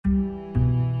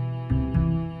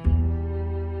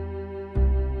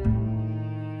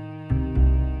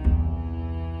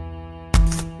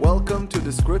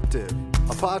Descriptive,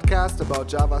 a podcast about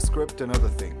JavaScript and other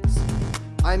things.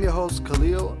 I'm your host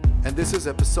Khalil, and this is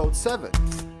episode 7.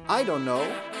 I don't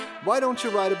know. Why don't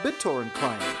you write a BitTorrent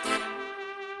client?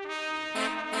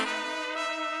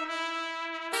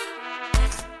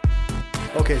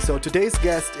 Okay, so today's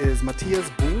guest is Matthias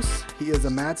Buus. He is a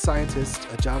mad scientist,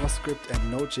 a JavaScript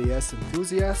and Node.js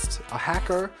enthusiast, a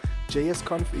hacker,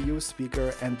 JSConf EU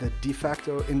speaker, and the de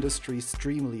facto industry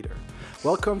stream leader.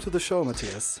 Welcome to the show,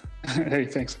 Matthias. Hey,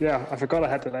 thanks. Yeah, I forgot I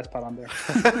had the last part on there.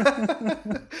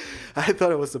 I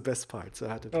thought it was the best part, so I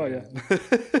had to. Oh yeah.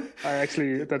 I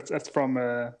actually that's from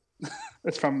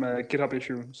it's from a GitHub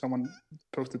issue. Someone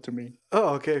posted to me.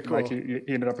 Oh, okay, cool. Like he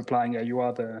ended up replying, "Yeah, you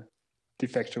are the de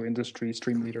facto industry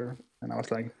stream leader," and I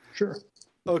was like, "Sure."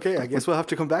 Okay, I guess we'll have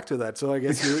to come back to that. So I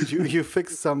guess you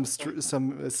fixed some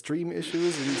stream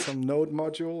issues in some Node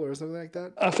module or something like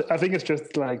that? I think it's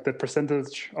just like the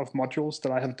percentage of modules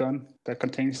that I have done that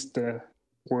contains the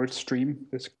word stream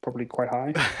is probably quite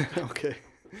high. Okay.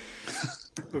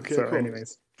 Okay, so cool.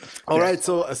 Anyways. All right,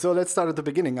 so let's start at the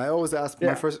beginning. I always ask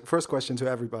my first question to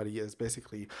everybody is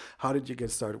basically, how did you get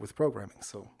started with programming?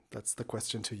 So that's the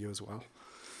question to you as well.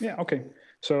 Yeah, okay.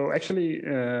 So actually,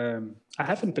 I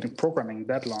haven't been programming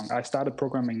that long. I started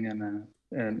programming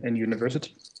in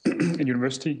university,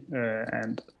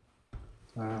 and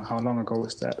how long ago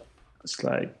is that? It's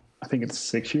like, I think it's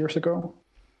 6 years ago.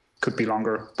 Could be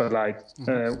longer, but like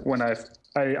when I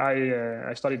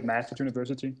studied math at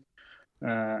university,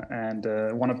 and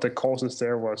one of the courses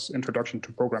there was Introduction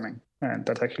to Programming, and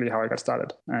that's actually how I got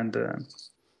started. And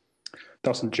that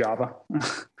was in Java.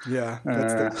 Yeah,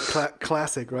 that's the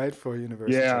classic, right, for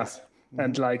universities. Yeah,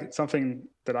 and like something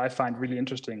that I find really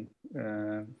interesting,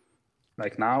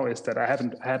 like now, is that I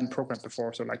hadn't programmed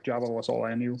before, so like Java was all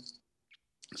I knew.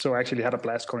 So I actually had a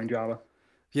blast coding Java.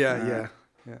 Yeah.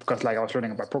 Because like I was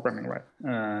learning about programming, right?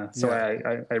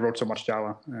 I wrote so much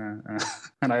Java,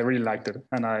 and I really liked it.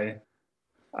 And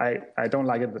I don't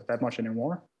like it that much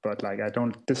anymore, but like I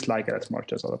don't dislike it as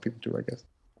much as other people do, I guess.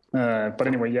 But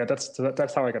anyway, yeah,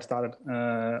 that's how I got started.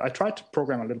 I tried to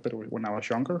program a little bit when I was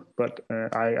younger, but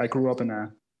I grew up in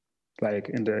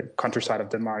the countryside of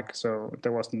Denmark, so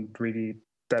there wasn't really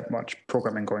that much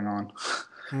programming going on.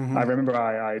 Mm-hmm. I remember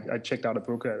I checked out a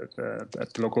book at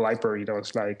the local library that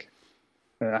was like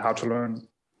how to learn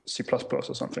C++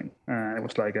 or something. It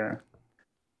was like a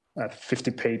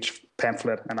 50-page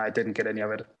pamphlet, and I didn't get any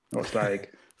of it. It was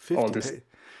like all this.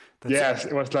 Yes,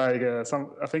 it was like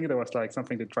I think there was like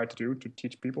something they tried to do to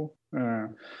teach people.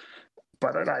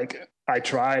 But like I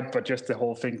tried, but just the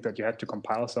whole thing that you had to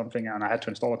compile something, and I had to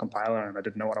install a compiler, and I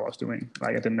didn't know what I was doing.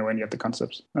 Like I didn't know any of the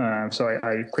concepts. So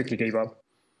I quickly gave up.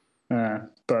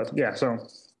 But yeah, so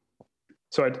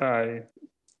I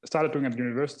started doing it at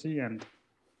university, and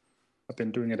I've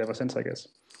been doing it ever since, I guess.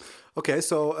 Okay,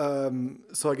 so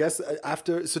I guess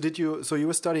you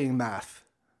were studying math.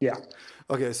 Yeah.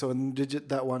 Okay, so did you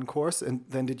that one course, and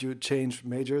then did you change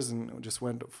majors and just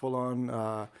went full on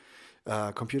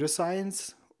computer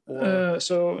science? Or?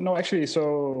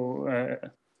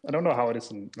 I don't know how it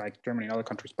is in like Germany and other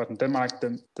countries, but in Denmark,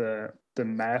 the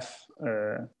math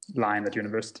line at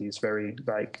university is very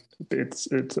like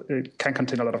it can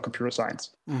contain a lot of computer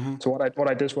science. Mm-hmm. So what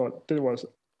I did was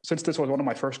since this was one of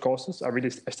my first courses, I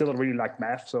still really liked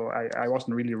math, so I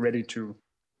wasn't really ready to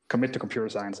commit to computer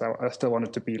science. I still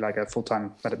wanted to be like a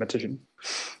full-time mathematician.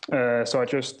 So I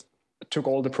just took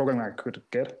all the programming I could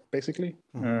get, basically.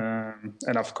 Mm-hmm.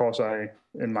 And of course, I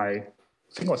think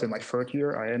it was in my third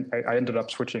year, I ended up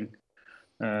switching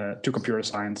to computer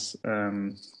science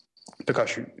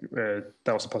because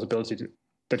there was a possibility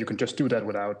that you can just do that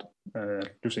without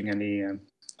losing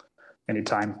any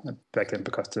time back then,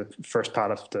 because the first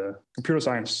part of the computer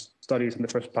science studies and the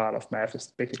first part of math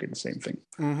is basically the same thing.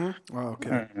 Mm-hmm. Oh,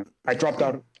 okay. I dropped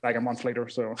out like a month later,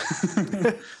 so.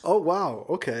 Oh wow!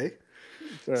 Okay.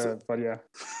 But yeah.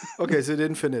 Okay, so you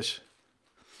didn't finish.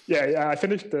 Yeah. I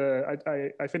finished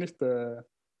the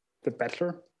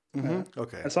bachelor. Mm-hmm.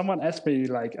 Okay. And someone asked me,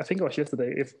 like, I think it was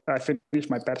yesterday, if I finished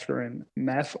my bachelor in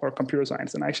math or computer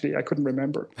science, and actually I couldn't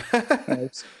remember.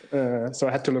 So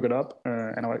I had to look it up,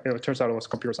 and it turns out it was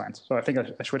computer science. So I think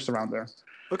I switched around there.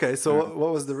 Okay, so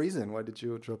what was the reason? Why did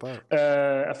you drop out?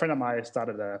 A friend of mine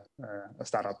started a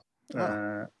startup,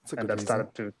 and that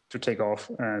started to take off,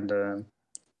 and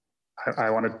I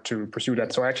wanted to pursue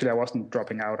that. So actually I wasn't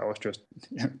dropping out, I was just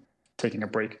taking a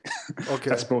break. Okay.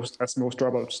 as most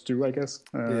dropouts do, I guess.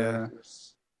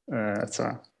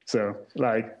 So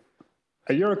like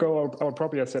a year ago, I would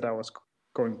probably have said I was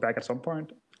going back at some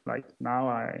point. Like now,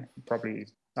 I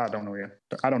don't know yet.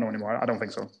 I don't know anymore. I don't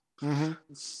think so. Mm-hmm.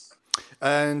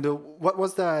 And what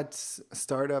was that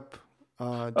startup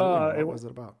What was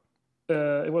it about?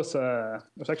 It was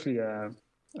actually a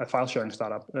file sharing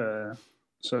startup.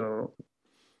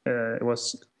 It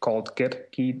was called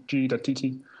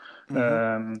G.tt.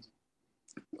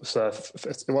 So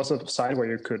it was a site where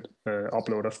you could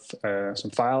upload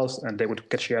some files, and they would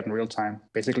get shared in real time.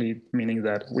 Basically, meaning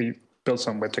that we built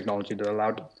some web technology that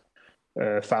allowed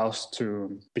files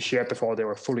to be shared before they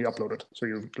were fully uploaded. So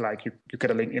you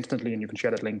get a link instantly, and you can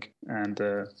share that link, and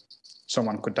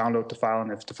someone could download the file.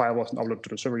 And if the file wasn't uploaded to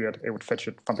the server yet, it would fetch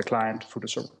it from the client through the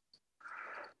server.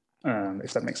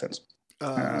 If that makes sense.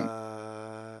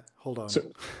 Hold on. So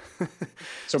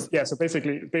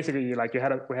basically, like you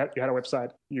had a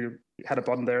website. You had a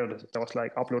button there that was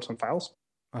like upload some files.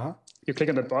 You click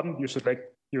on that button.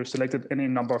 You selected any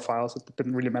number of files. It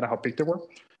didn't really matter how big they were.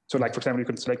 So, like for example, you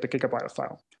could select a gigabyte of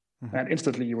file, and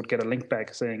instantly you would get a link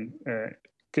back saying,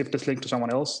 "Give this link to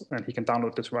someone else, and he can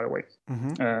download this right away."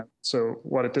 So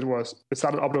what it did was it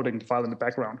started uploading the file in the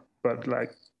background, but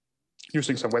like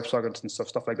using some WebSockets and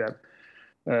stuff like that.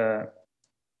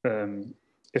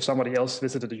 If somebody else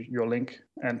visited your link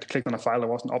and clicked on a file that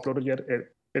wasn't uploaded yet,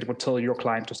 it would tell your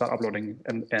client to start uploading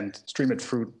and stream it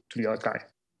through to the other guy.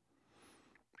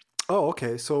 Oh,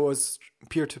 okay. So it was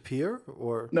peer-to-peer,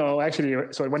 or? No, actually,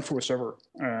 so it went through a server.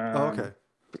 Okay.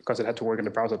 Because it had to work in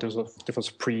the browser. This was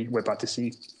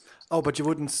pre-WebRTC. Oh, but you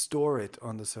wouldn't store it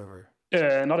on the server?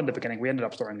 Not in the beginning. We ended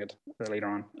up storing it later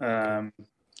on. Okay.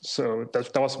 So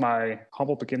that was my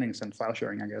humble beginnings in file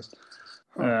sharing, I guess.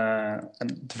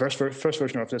 And the first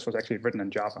version of this was actually written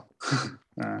in Java.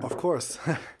 Of course.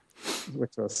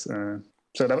 Which was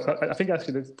I think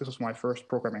actually this was my first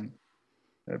programming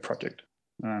project.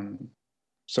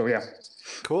 So yeah.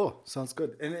 Cool. Sounds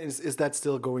good. And is that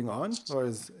still going on, or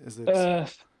is it?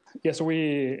 Yeah. So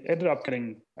we ended up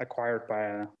getting acquired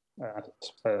by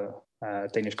a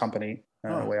Danish company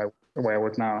where I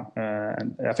work now,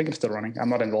 and I think it's still running. I'm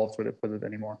not involved with it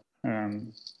anymore.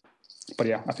 But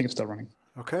yeah, I think it's still running.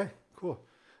 Okay, cool.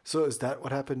 So is that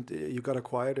what happened? You got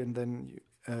acquired, and then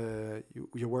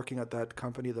you're working at that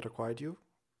company that acquired you?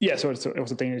 Yeah, so it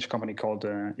was a Danish company called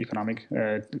Economic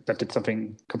that did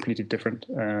something completely different,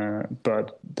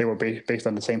 but they were based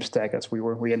on the same stack as we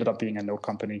were. We ended up being a Node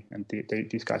company, and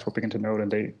these guys were big into Node,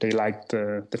 and they liked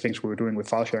the things we were doing with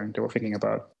file sharing. They were thinking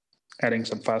about adding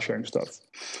some file sharing stuff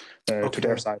to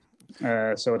their side.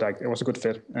 So like it was a good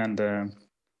fit, and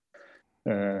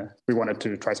we wanted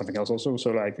to try something else also.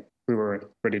 So like we were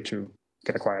ready to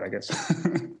get acquired, I guess.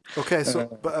 Okay,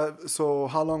 so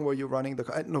how long were you running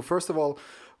no, first of all,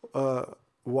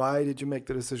 why did you make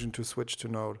the decision to switch to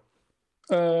Node?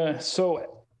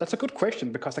 So that's a good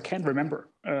question, because I can't remember.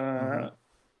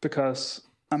 Because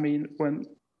I mean, when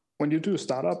you do a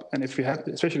startup, and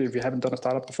especially if you haven't done a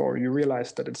startup before, you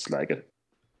realize that it's like a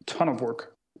ton of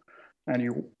work, and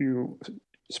you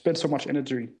spend so much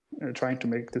energy trying to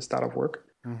make this startup work.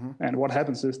 And what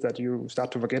happens is that you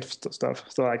start to forget stuff.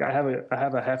 So like I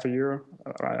have a half a year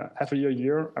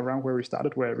around where we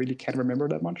started, where I really can't remember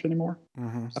that much anymore.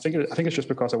 I think it's just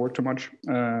because I work too much.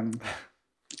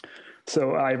 So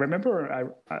I remember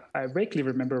I vaguely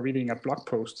remember reading a blog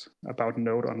post about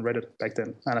Node on Reddit back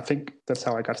then, and I think that's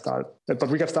how I got started. But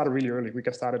we got started really early. We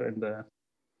got started in the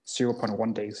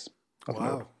 0.1 days of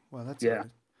Node. Well, that's good.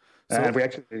 So, and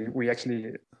we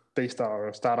actually based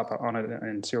our startup on it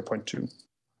in 0.2.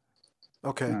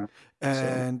 Okay.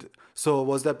 And so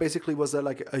was that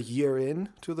like a year in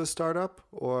to the startup,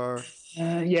 or?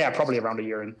 Yeah, probably around a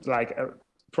year in, like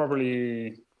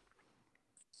probably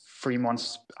 3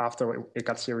 months after it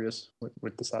got serious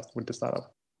with the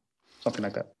startup, something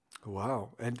like that.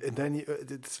 Wow. And then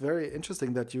it's very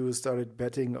interesting that you started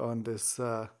betting on this.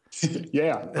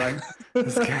 Yeah, right.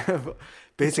 This kind of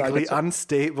basically like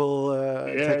unstable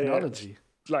technology. Yeah.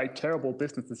 Like terrible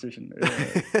business decision.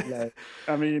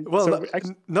 I mean, well,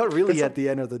 not really at the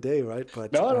end of the day, right?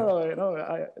 But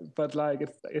no. But like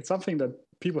it's something that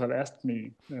people have asked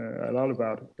me a lot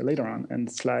about later on, and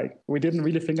it's like we didn't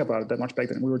really think about it that much back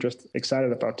then. We were just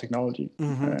excited about technology,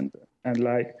 and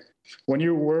like when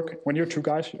you're two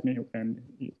guys and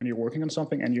you're working on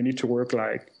something and you need to work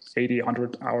like 80,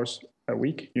 100 hours a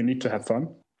week, you need to have fun.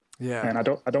 Yeah, and I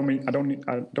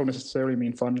don't necessarily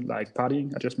mean fun like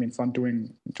partying. I just mean fun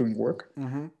doing work.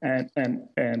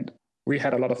 And we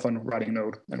had a lot of fun writing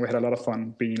Node, and we had a lot of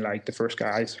fun being like the first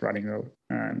guys writing Node,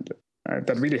 and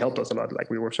that really helped us a lot.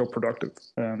 Like we were so productive.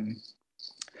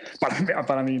 But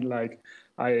I mean, like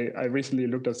I recently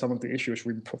looked at some of the issues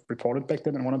we reported back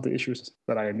then, and one of the issues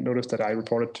that I noticed that I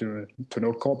reported to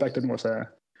Node Core back then was a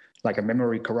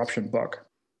memory corruption bug.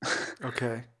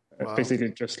 Okay. Wow. Basically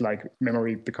just like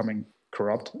memory becoming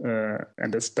corrupt,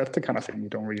 and that's the kind of thing you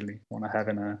don't really want to have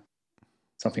in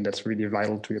something that's really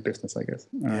vital to your business, I guess.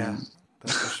 Yeah,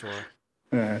 that's for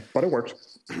sure. But it worked.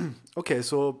 Okay,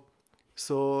 so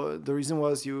the reason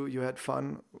was you had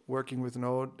fun working with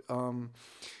Node.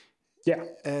 Yeah,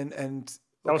 and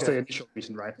that was the initial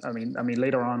reason, right? I mean,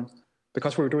 later on,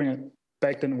 because we were doing it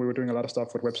back then, we were doing a lot of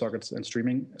stuff with WebSockets and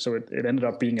streaming, so it ended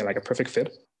up being like a perfect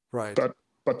fit. Right.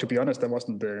 But to be honest, that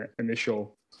wasn't the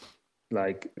initial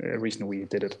reason we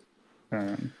did it.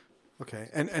 Okay,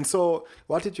 and so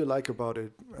what did you like about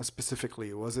it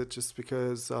specifically? Was it just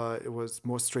because it was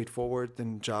more straightforward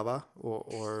than Java,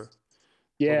 or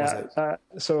yeah?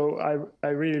 So I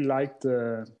really liked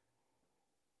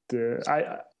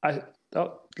I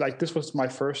like this was my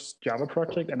first Java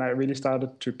project, and I really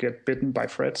started to get bitten by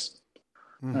threads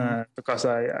because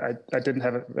I didn't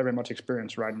have very much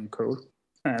experience writing code,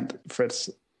 and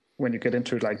threads, when you get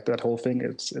into like that whole thing,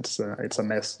 it's a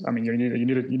mess. I mean, you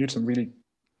need some really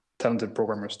talented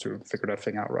programmers to figure that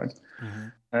thing out, right?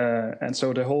 And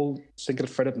so the whole single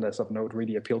threadedness of Node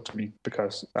really appealed to me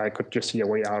because I could just see a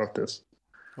way out of this.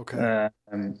 Okay.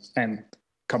 And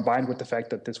combined with the fact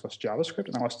that this was JavaScript,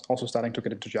 and I was also starting to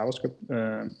get into JavaScript,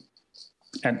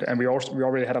 and we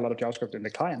already had a lot of JavaScript in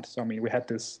the client. So I mean, we had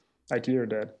this idea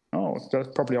that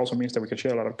that probably also means that we could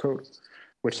share a lot of code,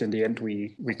 which in the end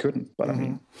we couldn't. But I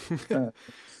mean,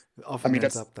 often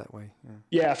ends up that way.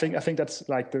 Yeah, I think that's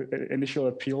like the initial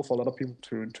appeal for a lot of people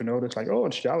to notice, like, oh,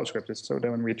 it's JavaScript. So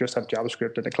then we just have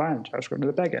JavaScript in the client, JavaScript in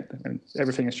the backend, and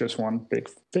everything is just one big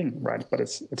thing, right? But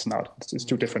it's not. It's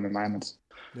two different environments.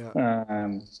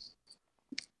 Yeah.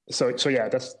 So yeah,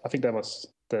 I think that was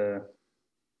the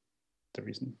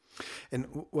reason.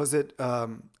 And was it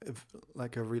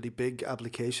like a really big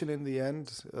application in the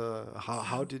end?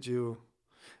 How did you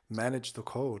manage the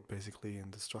code basically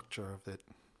and the structure of it?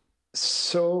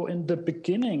 So in the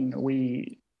beginning,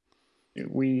 we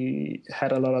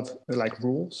had a lot of like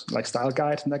rules, like style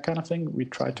guides and that kind of thing. We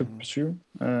tried to pursue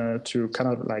to kind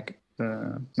of like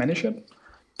manage it.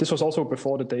 This was also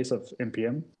before the days of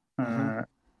NPM.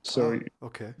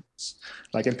 Okay.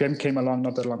 Like NPM came along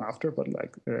not that long after, but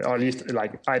like, or at least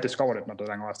like I discovered it not that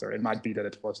long after. It might be that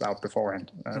it was out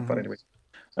beforehand, but anyway.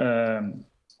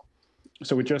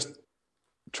 So we just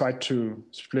tried to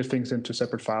split things into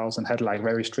separate files and had like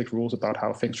very strict rules about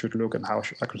how things should look and how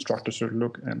a constructor should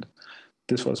look. And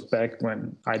this was back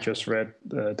when I just read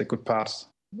The Good Parts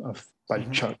of by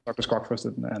Dr. Skogfrost,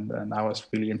 and I was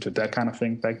really into that kind of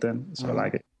thing back then. So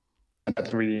like, and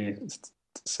that really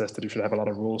says that you should have a lot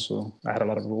of rules. So I had a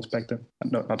lot of rules back then,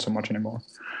 and not so much anymore.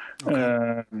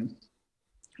 Okay.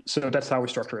 So that's how we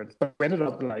structure it. But we ended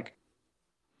up like,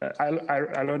 I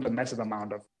learned a massive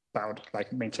amount about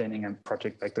like maintaining a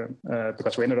project back then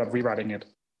because we ended up rewriting it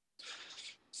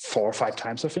 4 or 5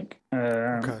 times, I think.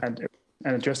 And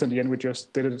just in the end, we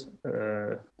just did it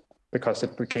because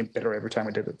it became better every time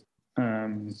we did it.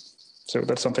 So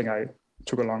that's something I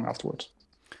took along afterwards.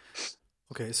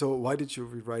 Okay, so why did you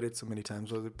rewrite it so many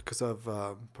times? Was it because of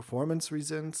performance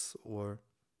reasons or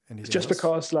anything just else?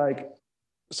 Because like,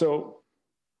 so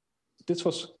this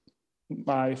was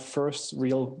my first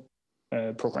real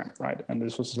program, right? And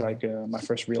this was like my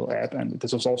first real app, and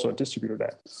this was also a distributed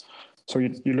app. So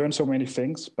you learn so many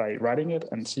things by writing it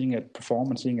and seeing it perform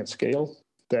and seeing it scale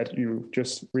that you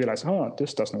just realize,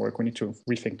 this doesn't work. We need to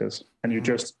rethink this, and you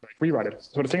just like, rewrite it.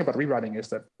 So the thing about rewriting is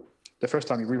that the first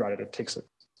time you rewrite it, it takes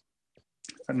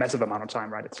a massive amount of time,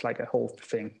 right? It's like a whole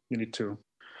thing. You need to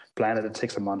plan it. It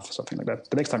takes a month or something like that.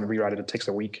 The next time you rewrite it, it takes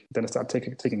a week. Then it starts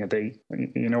taking a day.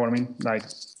 You know what I mean? Like,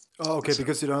 okay,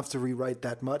 because you don't have to rewrite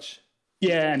that much.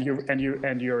 Yeah, and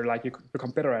you're like, you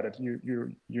become better at it.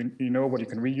 You know what you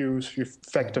can reuse. You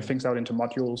factor things out into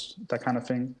modules, that kind of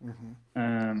thing.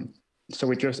 So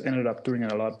we just ended up doing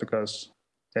it a lot because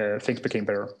things became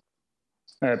better.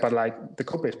 But like the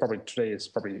code base today is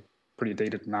probably pretty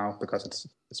dated now because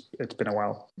it's been a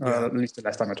while. At least the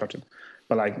last time I touched it.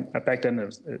 But like back then,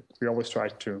 we always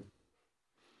tried to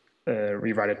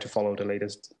rewrite it to follow the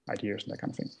latest ideas and that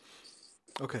kind of thing.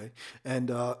 Okay. And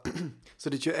so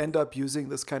did you end up using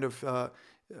this kind of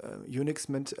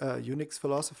Unix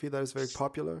philosophy that is very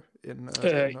popular in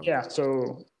yeah.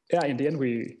 So in the end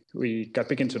we got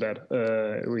big into that.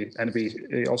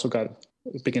 We also got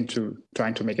big into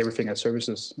trying to make everything as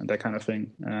services and that kind of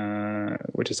thing,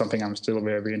 which is something I'm still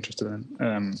very, very interested in.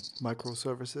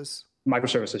 Microservices.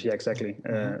 Microservices, yeah, exactly.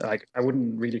 Like I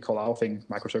wouldn't really call our thing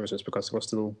microservices because it was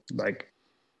still like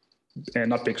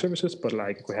not big services, but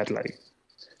like we had like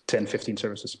 10, 15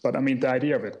 services. But I mean, the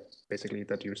idea of it, basically,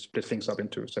 that you split things up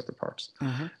into separate parts.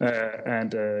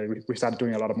 And we started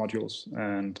doing a lot of modules,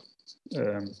 and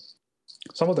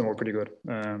some of them were pretty good.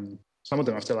 Some of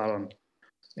them are still out on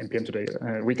NPM today.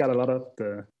 We got a lot of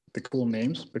the the cool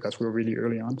names because we were really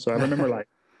early on. So I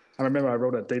remember I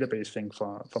wrote a database thing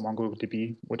for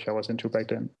MongoDB, which I was into back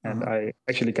then, and I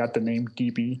actually got the name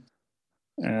DB.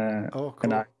 Cool.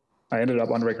 And I ended up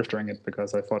unregistering it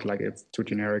because I thought like it's too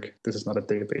generic. This is not a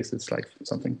database; it's like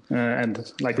something.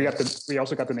 And like we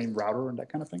also got the name router and that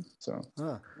kind of thing. So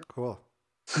cool.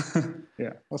 Yeah,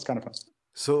 it was kind of fun.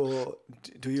 So,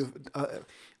 do you,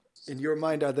 in your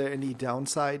mind, are there any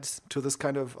downsides to this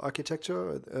kind of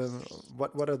architecture?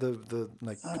 What are the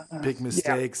like big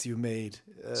mistakes you made?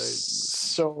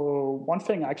 So one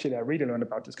thing actually I really learned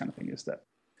about this kind of thing is that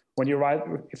when you write,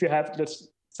 if you have, let's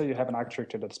say you have an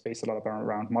architecture that's based a lot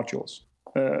around modules,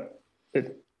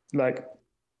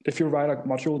 if you write a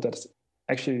module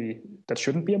that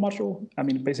shouldn't be a module, I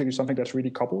mean, basically something that's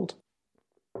really coupled,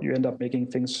 you end up making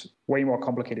things way more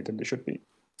complicated than they should be.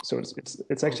 So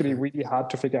it's actually really hard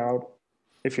to figure out,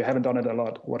 if you haven't done it a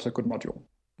lot, what's a good module.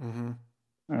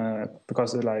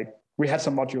 Because we had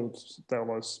some modules that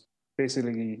was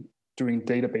basically doing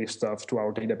database stuff to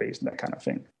our database and that kind of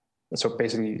thing. So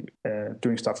basically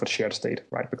doing stuff with shared state,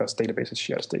 right? Because database is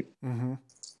shared state.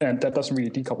 And that doesn't really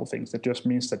decouple things. That just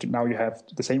means that now you have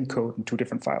the same code in two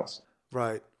different files.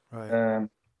 Right.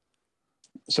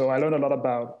 So I learned a lot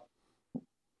about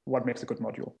what makes a good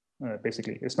module.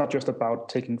 Basically, it's not just about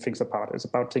taking things apart. It's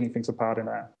about taking things apart in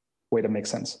a way that makes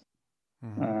sense.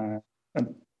 And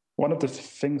one of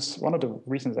the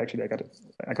reasons actually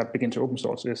I got big into open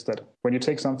source is that when you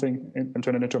take something and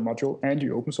turn it into a module and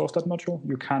you open source that module,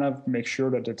 you kind of make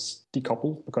sure that it's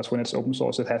decoupled, because when it's open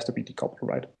source, it has to be decoupled,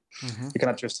 right? You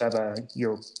cannot just have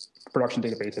your production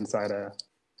database inside a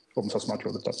open source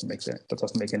module. That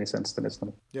doesn't make any sense. Then it's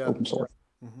not open source.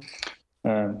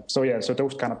 So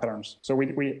those kind of patterns. So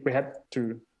we had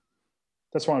to.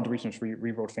 That's one of the reasons we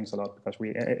rewrote things a lot, because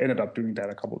we ended up doing that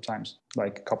a couple of times,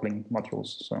 like coupling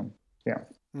modules. So yeah.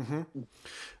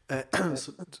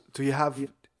 So do you have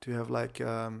like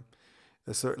a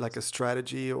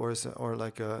strategy or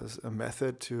like a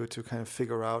method to kind of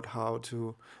figure out how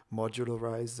to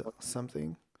modularize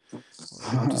something, or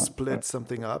how to split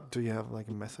something up? Do you have like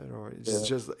a method, or it's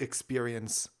just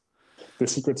experience? The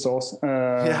secret sauce.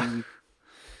 I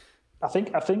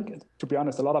think to be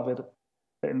honest, a lot of it,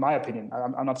 in my opinion,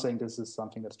 I'm not saying this is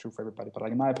something that's true for everybody, but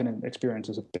like in my opinion, experience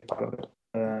is a big part of it.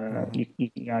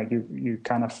 You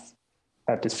kind of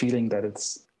have this feeling that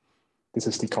this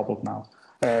is decoupled now,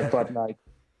 but like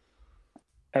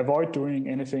avoid doing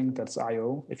anything that's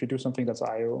I/O. If you do something that's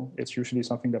I/O, it's usually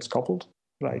something that's coupled.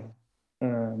 Like,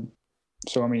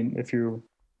 so I mean, if you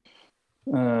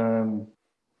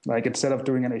like instead of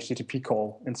doing an HTTP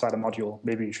call inside a module,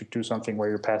 maybe you should do something where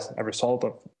you pass a result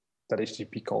of that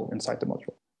HTTP call inside the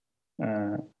module.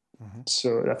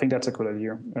 So I think that's a good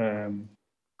idea.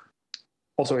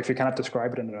 Also, if you cannot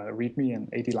describe it in a README in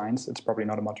 80 lines, it's probably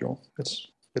not a module.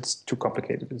 It's too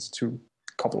complicated. It's too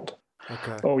coupled.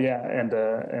 Okay. Oh yeah, and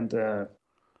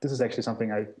this is actually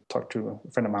something I talked to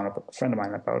a friend of mine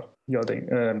about the other day.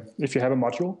 If you have a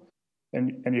module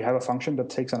and you have a function that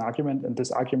takes an argument, and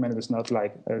this argument is not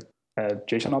like a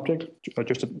JSON object, or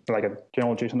just like a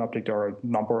general JSON object or a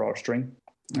number or a string,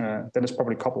 then it's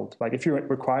probably coupled. Like if you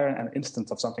require an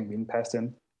instance of something being passed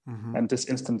in, and this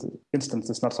instance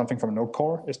is not something from a node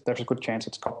core, there's a good chance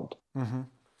it's coupled.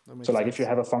 So like if you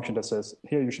have a function that says,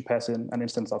 here you should pass in an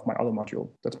instance of my other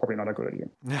module, that's probably not a good idea.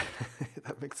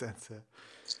 That makes sense. Yeah.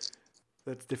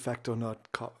 That's de facto not.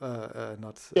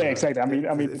 Exactly. I mean,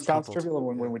 it sounds trivial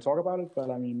when we talk about it,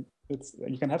 but I mean,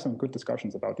 you can have some good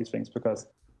discussions about these things, because,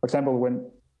 for example, when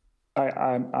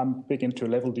I'm big into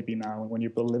LevelDB now, and when you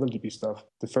build LevelDB stuff,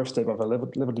 the first step of a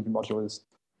LevelDB module is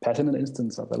pass in an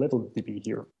instance of a LevelDB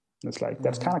here. And it's like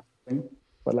that's kind of thing,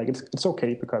 but like it's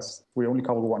okay because we only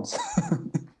couple once.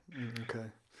 Okay.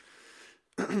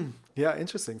 Yeah,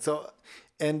 interesting. So,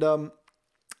 and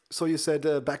so you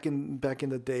said back in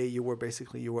the day you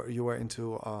were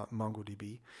into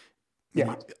MongoDB.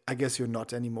 Yeah. I guess you're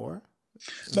not anymore.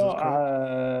 No,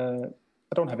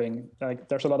 I don't have any. Like,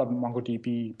 there's a lot of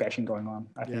MongoDB bashing going on.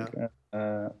 I think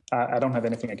I don't have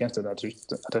anything against it. I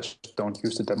just don't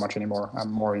use it that much anymore.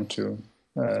 I'm more into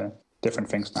different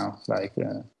things now, like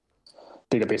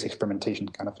database experimentation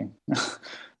kind of thing.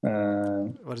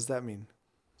 What does that mean?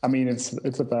 I mean,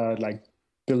 it's about like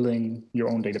building your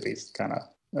own database, kind of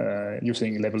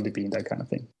using LevelDB and that kind of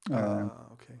thing.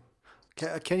 Okay.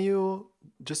 Can you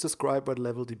just describe what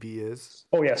LevelDB is?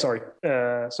 Oh yeah, sorry.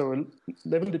 So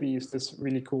LevelDB is this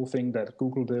really cool thing that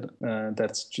Google did.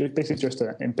 That's basically just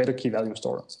an embedded key value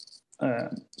store.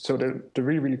 So the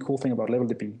really, really cool thing about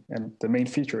LevelDB, and the main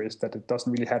feature, is that it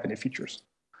doesn't really have any features.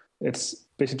 It's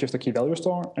basically just a key value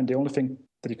store, and the only thing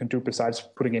that you can do besides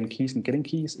putting in keys and getting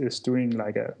keys is doing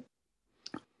like a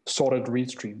sorted read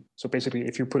stream. So basically,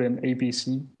 if you put in A, B,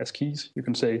 C as keys, you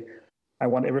can say, I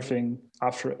want everything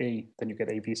after A, then you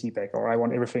get A, B, C back, or I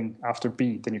want everything after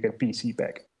B, then you get B, C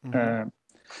back.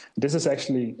 This is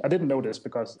actually, I didn't know this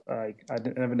because I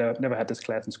never had this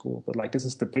class in school, but like this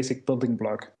is the basic building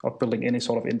block of building any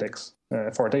sort of index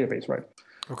for a database, right?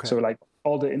 Okay. So like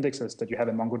all the indexes that you have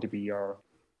in MongoDB or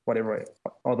whatever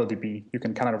other DB, you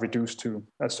can kind of reduce to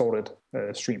a sorted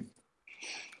stream.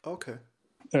 Okay.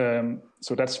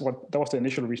 So that was the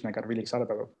initial reason I got really excited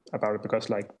about it, because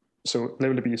like, so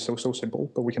LabelDB is so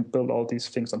simple, but we can build all these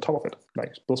things on top of it,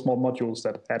 like build small modules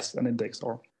that adds an index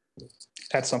or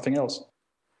add something else.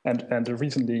 And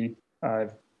recently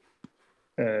I've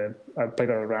played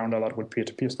around a lot with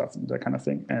peer-to-peer stuff and that kind of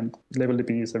thing. And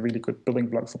LabelDB is a really good building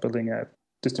block for building a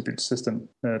distributed system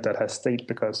that has state,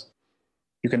 because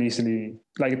you can easily,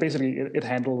 like basically it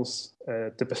handles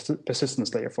the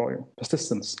persistence layer for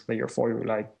you.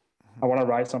 Like I want to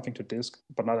write something to disk,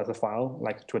 but not as a file,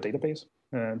 like to a database.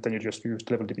 Then you just use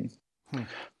LabelDB.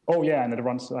 Oh yeah, and it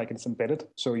runs like it's embedded,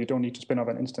 so you don't need to spin up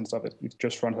an instance of it. It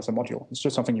just runs as a module. It's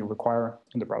just something you require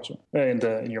in the browser,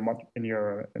 in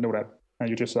your Node app, and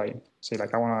you just say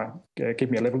like I want to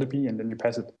give me a LabelDB, and then you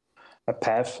pass it a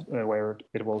path where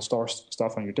it will store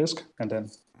stuff on your disk, and then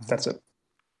that's it.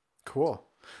 Cool.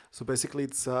 So basically,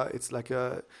 it's like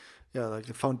like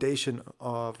the foundation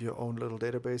of your own little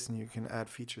database, and you can add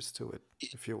features to it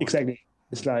if you want. Exactly.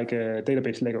 It's like a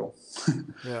database Lego.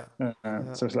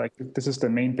 So it's like this is the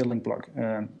main building block.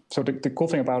 So the cool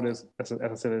thing about it, as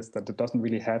I said, is that it doesn't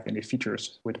really have any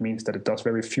features, which means that it does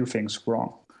very few things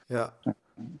wrong. Yeah.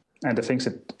 And the things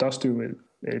it does do,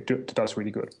 it does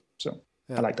really good. So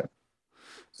I like that.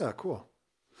 Yeah, cool.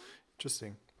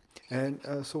 Interesting. And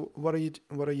so what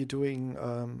are you doing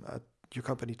at your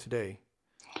company today?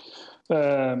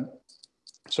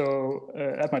 So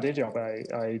at my day job,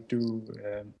 I do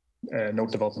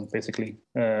node development, basically.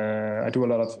 I do a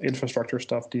lot of infrastructure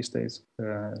stuff these days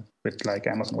with like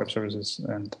Amazon Web Services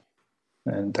and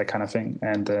that kind of thing.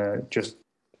 And just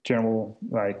general,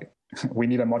 like, we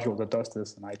need a module that does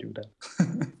this, and I do that.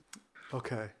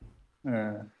 Okay.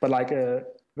 But like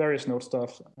various node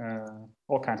stuff,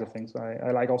 all kinds of things.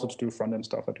 I like also to do front-end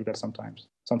stuff. I do that sometimes.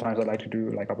 Sometimes I like to do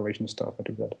like operation stuff. I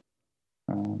do that.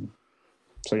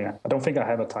 So yeah, I don't think I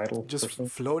have a title. Just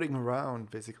floating around,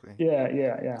 basically.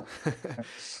 Yeah.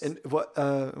 And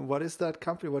what is that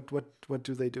company? What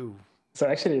do they do? So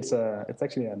actually, it's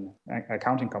actually an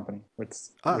accounting company, which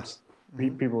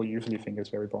people usually think is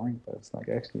very boring, but it's like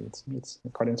actually it's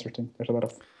quite interesting. There's a lot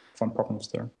of fun problems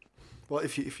there. Well,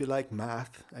 if you like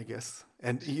math, I guess,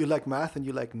 and you like math and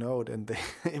you like Node, and they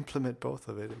implement both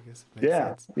of it, I guess. It makes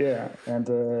sense. Yeah, and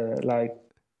like.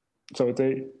 So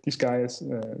these guys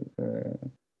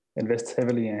invest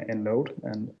heavily in Node,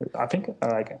 and I think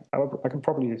I can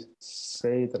probably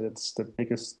say that it's the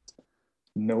biggest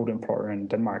Node employer in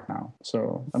Denmark now.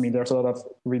 So I mean, there's a lot of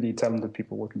really talented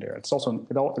people working there. It's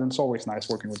always nice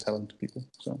working with talented people.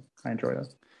 So I enjoy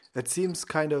that. It seems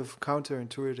kind of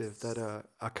counterintuitive that a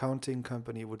accounting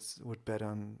company would bet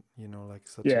on like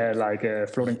such like a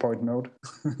floating point Node.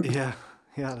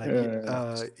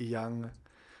 young.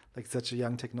 Like such a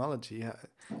young technology.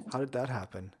 How did that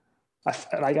happen?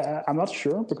 I'm not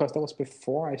sure, because that was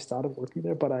before I started working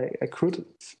there. But I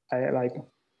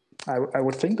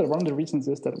would think that one of the reasons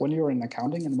is that when you're in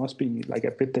accounting, it must be like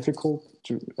a bit difficult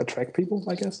to attract people,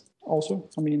 I guess. Also,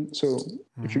 I mean, so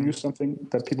if you use something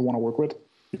that people want to work with,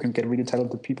 you can get really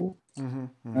talented people.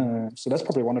 So that's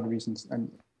probably one of the reasons. And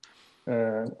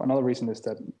another reason is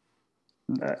that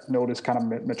Node is kind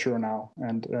of mature now,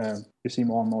 and you see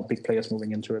more and more big players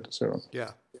moving into it. So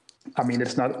yeah, I mean,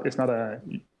 it's not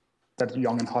that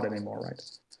young and hot anymore, right?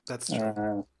 That's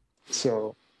true.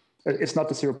 So it's not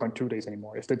the 0.2 days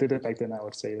anymore. If they did it back then, I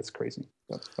would say it's crazy.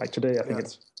 But like today, I think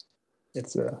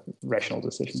it's a rational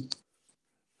decision.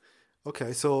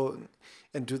 Okay, so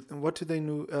what do they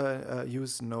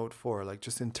use Node for? Like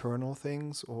just internal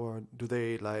things, or do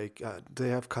they do they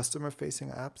have customer-facing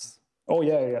apps? Oh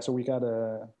yeah. So we got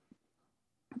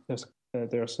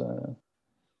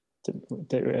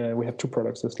we have two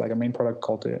products. There's like a main product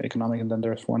called Economic, and then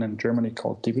there's one in Germany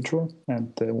called Debitur.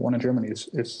 And the one in Germany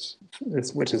is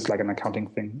which is like an accounting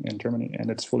thing in Germany, and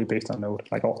it's fully based on Node,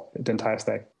 like the entire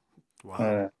stack.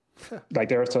 Wow.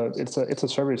 Like it's a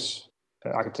service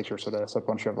architecture, so there's a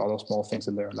bunch of other small things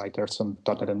in there. Like there's some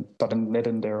 .NET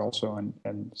in there also,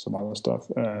 and some other stuff.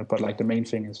 But like the main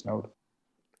thing is Node.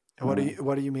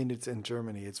 What do you mean it's in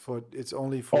Germany? It's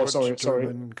only for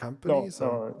German companies?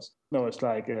 No, it's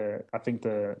like I think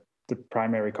the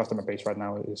primary customer base right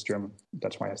now is German.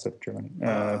 That's why I said Germany.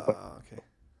 Okay.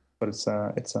 But it's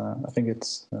I think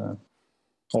it's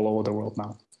all over the world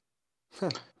now.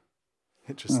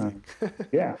 Interesting.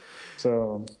 Yeah.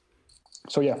 So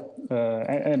yeah,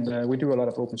 and we do a lot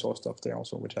of open source stuff there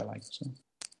also, which I like. So.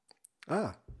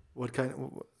 What kind?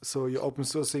 So you're open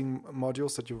sourcing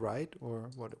modules that you write, or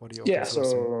what are you open Yeah.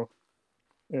 sourcing?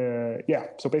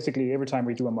 So basically, every time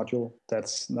we do a module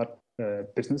that's not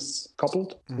business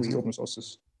coupled, we open source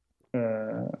this.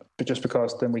 But just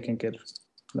because then we can get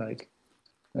like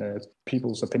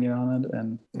people's opinion on it,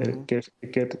 and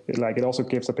it also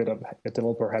gives a bit of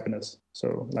developer happiness.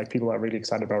 So like people are really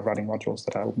excited about writing modules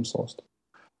that are open sourced.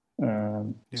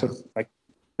 So like,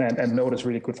 and Node is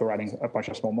really good for writing a bunch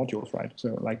of small modules, right?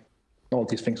 So like all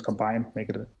these things combined make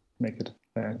it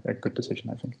a good decision,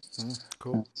 I think.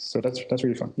 Cool. So that's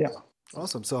really fun. Yeah.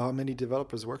 Awesome. So how many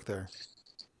developers work there?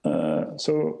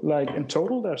 So like in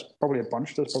total, there's probably a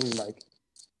bunch. There's probably like,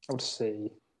 I would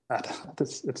say,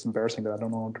 it's embarrassing that I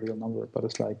don't know the real number, but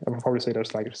it's like, I would probably say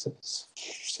there's like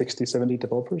 60, 70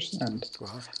 developers, and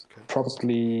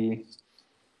probably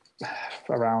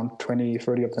around 20,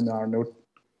 30 of them are Node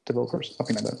developers,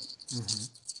 something like that.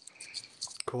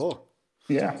 Cool.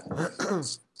 Yeah.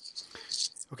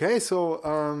 Okay, so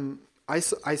I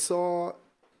saw.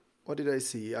 What did I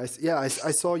see? I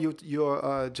saw your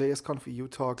JSConf EU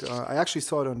talk. I actually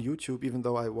saw it on YouTube, even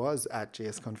though I was at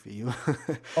JSConf EU.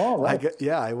 Oh, right.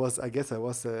 I was. I guess I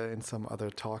was in some other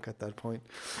talk at that point.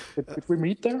 Did we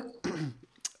meet there?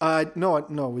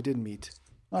 No, we didn't meet.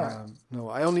 Right. No,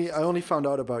 I only found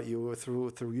out about you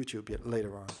through YouTube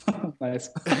later on. Nice.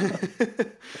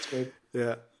 That's great.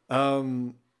 Yeah.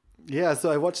 Yeah, so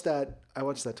I watched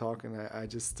that talk, and I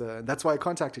just that's why I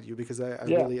contacted you, because I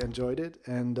really enjoyed it,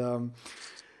 and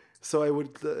so I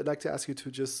would like to ask you to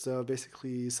just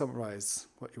basically summarize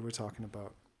what you were talking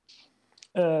about.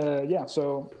 Yeah,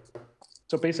 so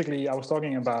basically I was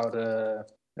talking about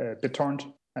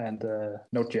BitTorrent and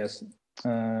Node.js,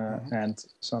 and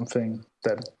something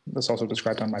that was also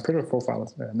described on my Twitter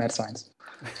profile, mad science.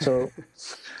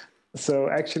 So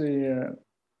actually.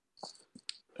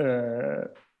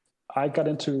 I got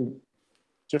into,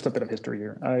 just a bit of history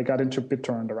here. I got into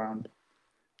BitTorrent around,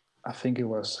 I think it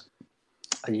was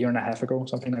a year and a half ago,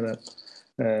 something like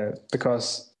that,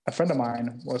 because a friend of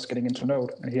mine was getting into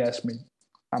Node, and he asked me,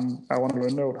 I want to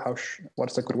learn Node.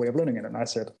 What's a good way of learning it? And I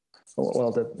said,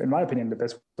 well, in my opinion, the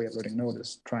best way of learning Node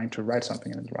is trying to write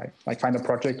something and write, like find a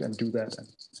project and do that,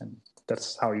 and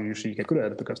that's how you usually get good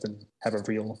at it, because then you have a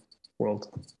real world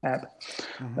app.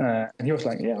 And he was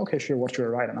like, yeah, okay, sure, what should I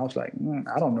write? And I was like,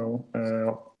 I don't know,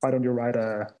 why don't you write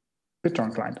a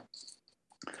BitTorrent client?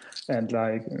 And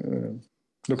like,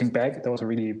 looking back, that was a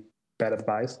really bad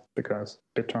advice, because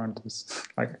BitTorrent is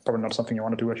like probably not something you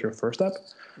want to do as your first step.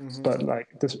 But like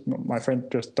this, my friend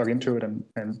just dug into it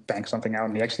and banged something out,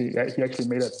 and he actually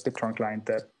made a BitTorrent client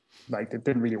that like it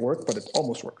didn't really work, but it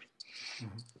almost worked.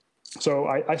 So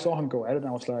I saw him go at it, and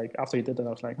I was like, after he did that,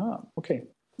 I was like, okay,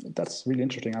 that's really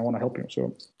interesting. I want to help you.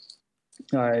 So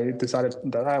I decided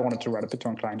that I wanted to write a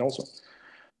BitTorrent client also.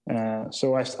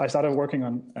 So I started working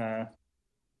on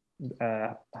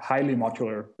a highly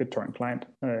modular BitTorrent client,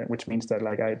 which means that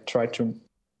like I tried to.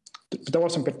 There were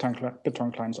some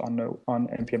BitTorrent clients on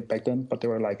NPM back then, but they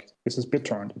were like, this is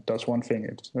BitTorrent. It does one thing.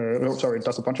 It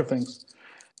does a bunch of things,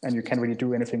 and you can't really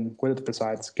do anything with it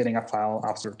besides getting a file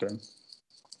after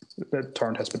the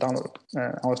torrent has been downloaded.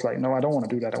 I was like, no, I don't want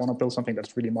to do that. I want to build something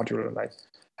that's really modular, like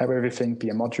have everything be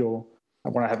a module. I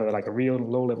want to have a real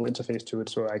low-level interface to it,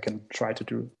 so I can try to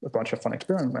do a bunch of fun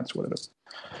experiments with it.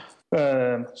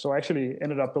 So I actually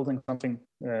ended up building something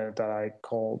that I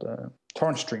called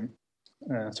Torrent Stream.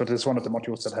 So this is one of the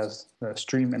modules that has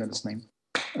stream in its name.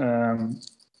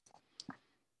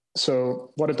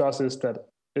 So what it does is that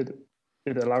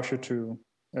it allows you to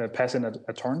pass in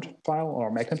a torrent file or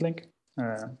a magnet link.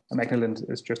 A magnet link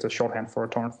is just a shorthand for a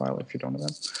torrent file, if you don't know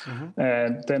that.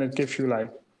 And then it gives you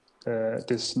like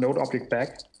this node object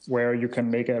back, where you can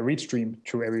make a read stream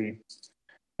to every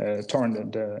torrent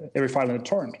and every file in the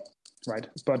torrent, right?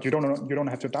 But you don't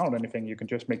have to download anything. You can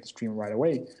just make the stream right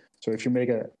away. So if you make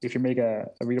a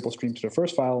readable stream to the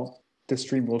first file, this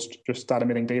stream will just start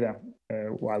emitting data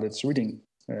while it's reading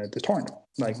the torrent,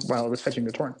 like while it's fetching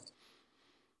the torrent.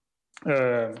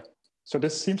 So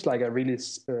this seems like a really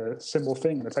simple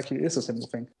thing. It actually is a simple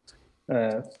thing,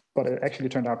 but it actually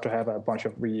turned out to have a bunch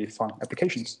of really fun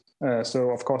applications.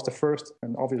 So of course, the first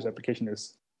and obvious application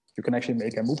is you can actually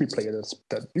make a movie player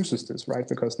that uses this, right?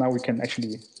 Because now we can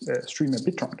actually stream a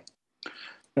BitTorrent.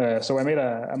 So I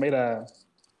made a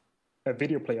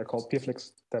video player called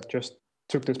Peerflix that just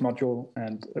took this module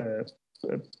and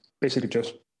basically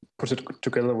just puts it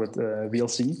together with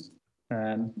VLC,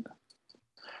 and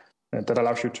that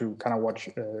allows you to kind of watch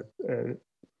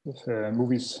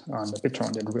movies on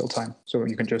BitTorrent in real time. So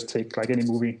you can just take like any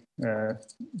movie,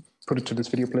 put it to this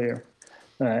video player,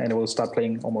 and it will start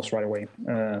playing almost right away.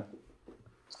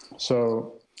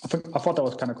 So I thought that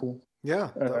was kind of cool. Yeah,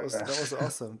 that was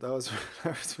awesome. That was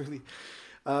really.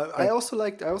 I also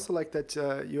liked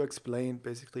that you explained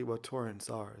basically what torrents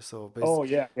are. So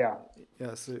yeah.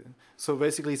 So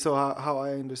basically, how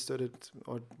I understood it,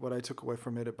 or what I took away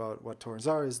from it about what torrents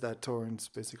are, is that torrents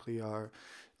basically are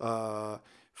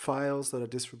files that are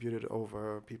distributed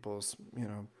over people's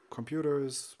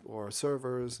computers or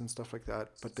servers and stuff like that.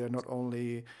 But they're not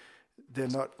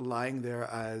lying there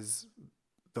as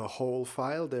the whole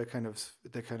file. They're kind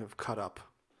of cut up.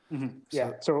 Mm-hmm.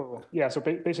 Yeah. So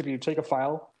basically, you take a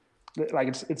file. Like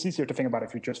it's easier to think about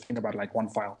if you just think about like one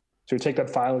file. So you take that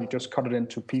file, you just cut it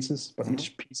into pieces, but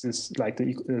each piece is like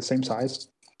the same size,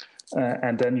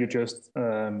 and then you just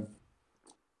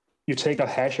you take a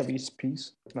hash of each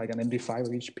piece, like an MD5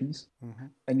 of each piece,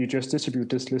 and you just distribute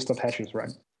this list of hashes,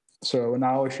 right? So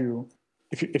now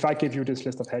if I give you this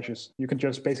list of hashes, you can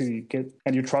just basically get,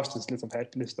 and you trust this list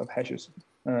of hashes,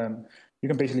 you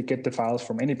can basically get the files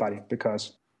from anybody,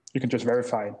 because you can just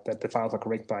verify that the files are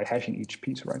correct by hashing each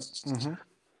piece, right? Mm-hmm.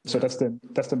 So that's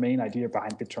the main idea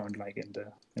behind BitTorrent, like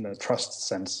in a trust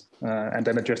sense, and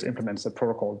then it just implements a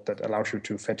protocol that allows you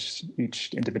to fetch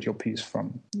each individual piece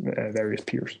from various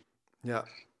peers. Yeah.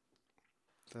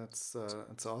 That's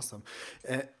awesome.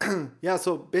 Yeah,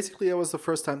 so basically that was the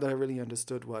first time that I really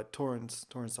understood what torrents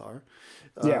are.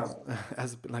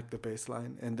 As like the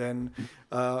baseline. And then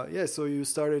so you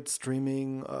started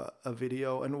streaming a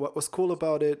video, and what was cool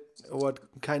about it, what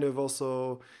kind of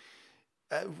also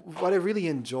what I really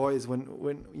enjoy is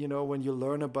when you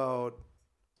learn about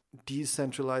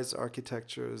decentralized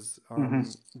architectures,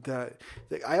 that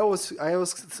I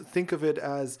always think of it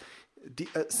as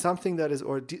something that is,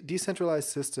 or decentralized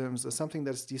systems, or something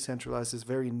that's decentralized is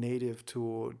very native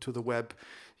to the web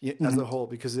as a whole,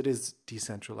 because it is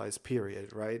decentralized,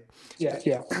 period, right?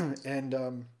 Yeah. And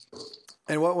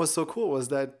what was so cool was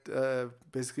that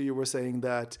basically you were saying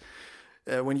that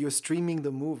when you're streaming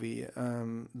the movie,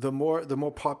 the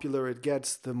more popular it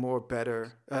gets, the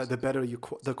better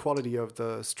the quality of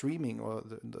the streaming or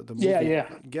the movie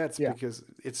gets, because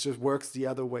it just works the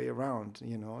other way around.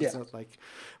 It's not like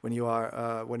when you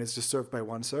are when it's just served by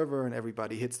one server and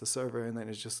everybody hits the server and then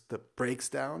it just breaks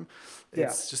down.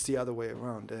 It's just the other way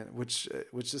around, and which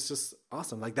is just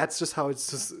awesome. Like that's just how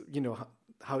it's just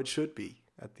how it should be.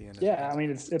 At the end of the day. I mean,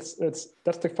 it's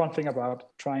that's the fun thing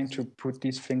about trying to put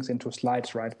these things into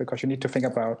slides, right? Because you need to think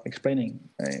about explaining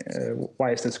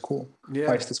why is this cool? Yeah.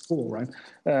 Why is this cool, right?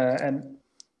 And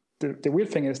the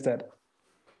weird thing is that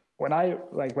when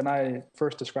I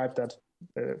first described that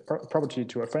property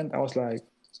to a friend, I was like,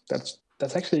 that's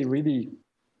actually really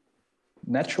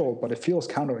natural, but it feels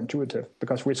counterintuitive,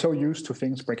 because we're so used to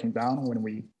things breaking down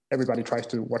when everybody tries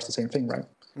to watch the same thing, right?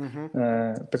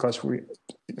 Because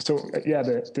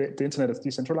the internet is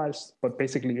decentralized, but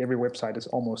basically every website is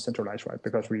almost centralized, right?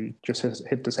 Because we just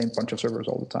hit the same bunch of servers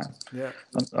all the time. Yeah.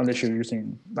 Unless you're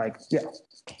using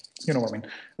you know what I mean.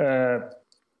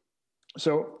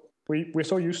 So we're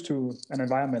so used to an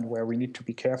environment where we need to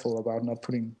be careful about not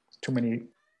putting too many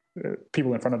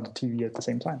people in front of the TV at the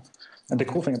same time. And the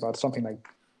cool thing about something like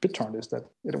BitTorrent is that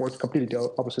it works completely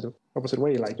the opposite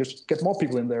way. Like, just get more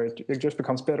people in there, it just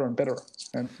becomes better and better.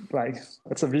 And like,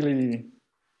 it's a really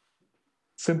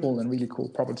simple and really cool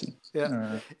property.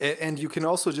 Yeah. And you can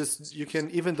also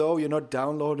even though you're not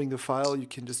downloading the file, you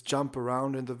can just jump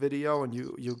around in the video, and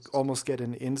you almost get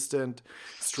an instant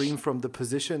stream from the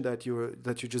position that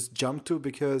you just jumped to,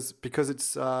 because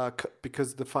it's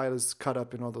because the file is cut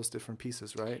up in all those different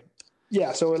pieces, right?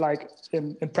 Yeah, so like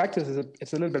in practice,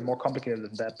 it's a little bit more complicated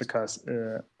than that, because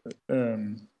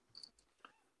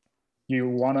you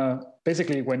wanna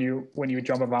basically when you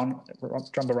jump around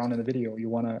in the video, you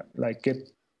wanna like get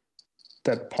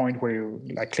that point where you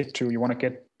like click to. You wanna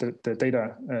get the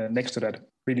data next to that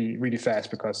really really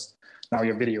fast, because now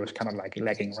your video is kind of like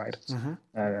lagging, right?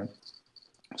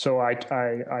 So I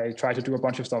try to do a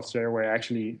bunch of stuff there where I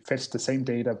actually fetch the same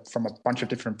data from a bunch of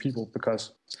different people,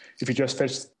 because if you just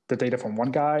fetch the data from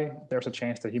one guy, there's a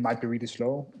chance that he might be really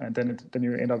slow, and then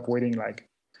you end up waiting like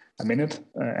a minute,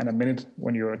 and a minute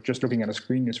when you're just looking at a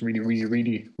screen is really really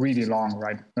really really long,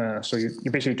 right? So you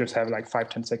basically just have like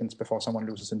 5-10 seconds before someone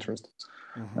loses interest.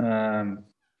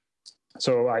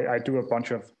 So I do a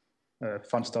bunch of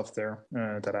fun stuff there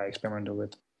that I experimented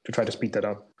with to try to speed that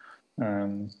up.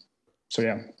 So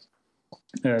yeah,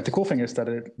 the cool thing is that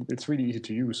it's really easy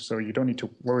to use, so you don't need to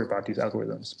worry about these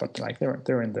algorithms. But like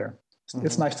they're in there.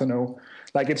 It's nice to know.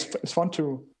 Like it's fun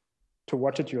to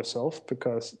watch it yourself,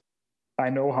 because I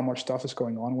know how much stuff is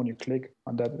going on when you click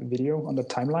on that video on the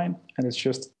timeline, and it's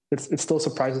just it still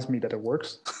surprises me that it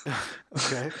works.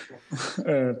 Okay.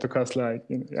 Because like,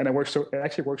 and it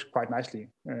actually works quite nicely.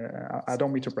 I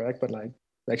don't mean to brag, but like,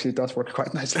 it actually does work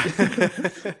quite nicely.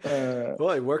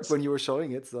 Well, it worked when you were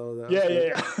showing it, so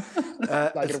yeah.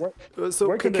 Like it worked.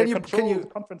 So can you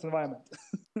conference environment?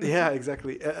 Yeah,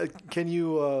 exactly. Can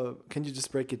you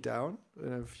just break it down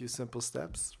in a few simple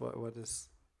steps?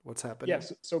 What's happening?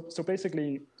 Yes. So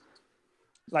basically,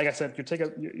 like I said, you take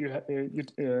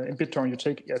in BitTorrent, you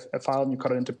take a file and you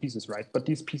cut it into pieces, right? But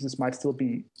these pieces might still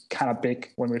be kind of big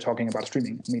when we're talking about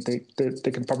streaming. I mean,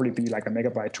 they can probably be like a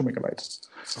megabyte, 2 megabytes.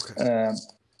 Okay.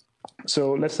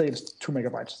 So let's say it's 2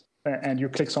 megabytes, and you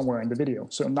click somewhere in the video.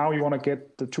 So now you want to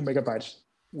get the 2 megabytes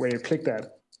where you click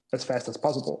that as fast as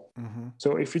possible. Mm-hmm.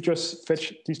 So if you just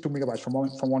fetch these 2 megabytes from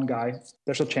one guy,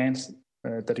 there's a chance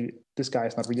that this guy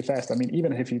is not really fast. I mean,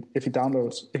 even if he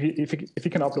downloads, if he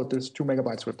can upload this 2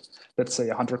 megabytes with, let's say,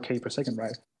 100K per second,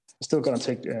 right? It's still going to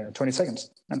take 20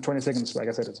 seconds. And 20 seconds, like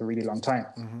I said, it's a really long time.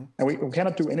 Mm-hmm. And we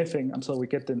cannot do anything until we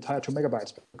get the entire 2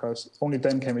 megabytes, because only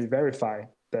then can we verify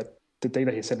that the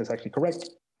data he sent is actually correct.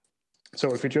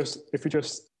 So if we just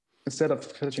instead of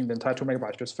fetching the entire 2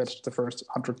 megabytes, just fetch the first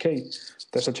 100K,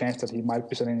 there's a chance that he might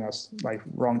be sending us like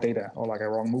wrong data or like a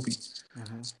wrong movie.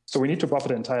 Mm-hmm. So we need to buffer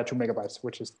the entire 2 megabytes,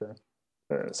 which is the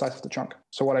size of the chunk.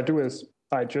 So what I do is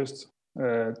I just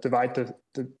divide the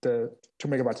 2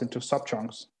 megabytes into sub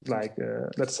chunks, like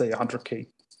let's say 100K.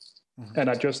 Mm-hmm. And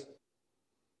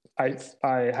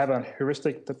I have a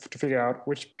heuristic to figure out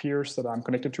which peers that I'm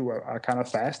connected to are kind of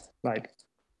fast, like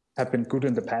have been good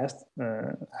in the past,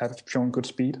 have shown good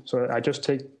speed. So I just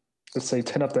take, let's say,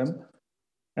 10 of them,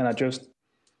 and I just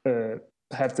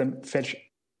have them fetch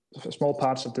small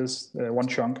parts of this one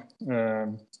chunk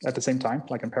at the same time,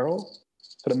 like in parallel.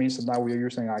 So that means that now we are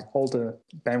using like all the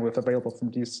bandwidth available from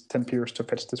these 10 peers to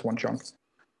fetch this one chunk.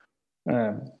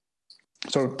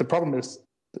 So the problem is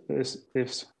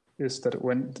that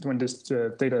when this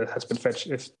data has been fetched,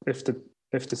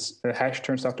 if this hash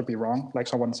turns out to be wrong, like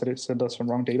someone sent us some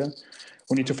wrong data,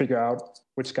 we need to figure out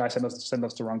which guy sent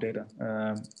us the wrong data,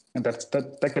 and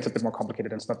that gets a bit more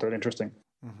complicated, and it's not that interesting.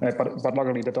 Mm-hmm. But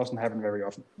luckily that doesn't happen very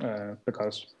often,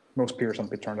 because most peers on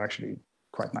BitTorrent are actually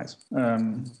quite nice.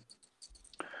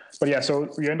 But yeah, so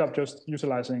you end up just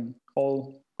utilizing a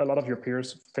lot of your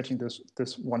peers fetching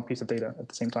this one piece of data at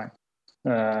the same time,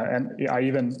 and I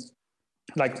even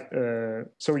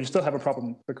so you still have a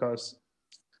problem, because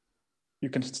you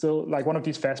can still, like, one of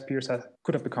these fast peers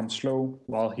could have become slow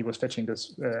while he was fetching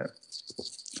this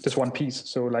one piece.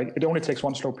 So like it only takes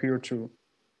one slow peer to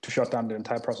shut down the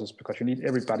entire process, because you need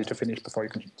everybody to finish before you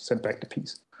can send back the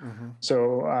piece. Mm-hmm.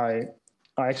 So I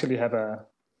actually have a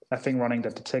thing running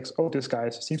that detects, oh, this guy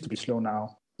seems to be slow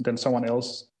now. And then someone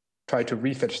else tried to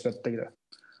refetch that data.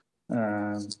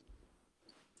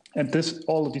 And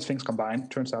all of these things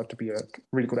combined turns out to be a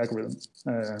really good algorithm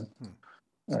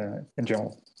in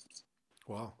general.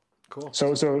 Wow, cool.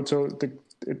 So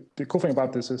the cool thing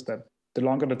about this is that the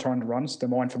longer the torrent runs, the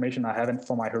more information I have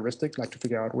for my heuristic, like to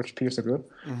figure out which peers are good,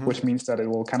 mm-hmm. which means that it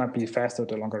will kind of be faster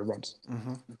the longer it runs.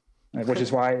 Mm-hmm. Which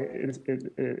is why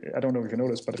I don't know if you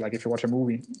noticed, but like if you watch a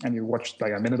movie and you watch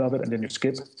like a minute of it and then you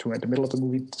skip to the middle of the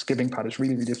movie, the skipping part is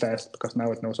really, really fast, because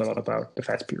now it knows a lot about the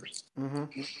fast peers.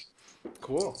 Mm-hmm.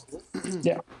 Cool.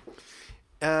 Yeah.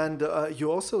 And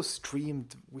you also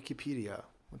streamed Wikipedia,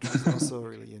 which was also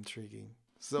really intriguing.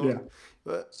 So, yeah.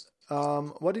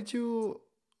 What did you?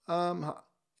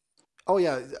 Oh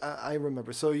yeah, I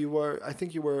remember. So I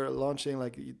think you were launching,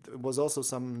 like, it was also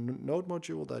some node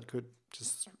module that could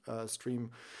just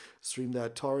stream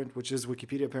that torrent, which is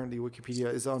Wikipedia. Apparently,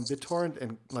 Wikipedia is on BitTorrent,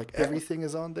 and like everything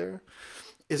is on there.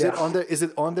 Is it on there? Is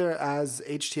it on there as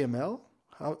HTML?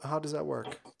 How does that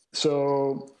work?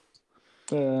 So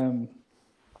the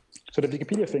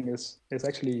Wikipedia thing is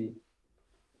actually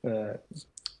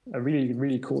a really,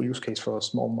 really cool use case for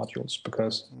small modules,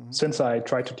 because mm-hmm. since I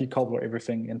try to decouple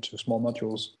everything into small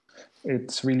modules,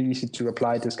 it's really easy to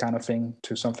apply this kind of thing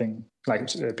to something like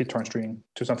BitTorrent streaming,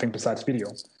 to something besides video.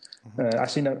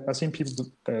 Mm-hmm. I've seen people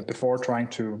before trying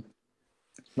to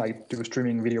like do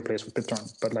streaming video plays with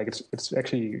BitTorrent, but like it's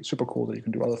actually super cool that you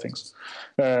can do other things.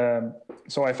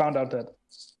 So I found out that,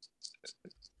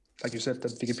 like you said,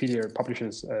 that Wikipedia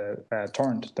publishes a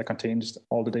torrent that contains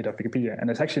all the data of Wikipedia, and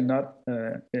it's actually not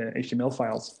HTML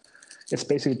files. It's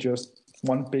basically just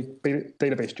one big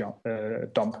database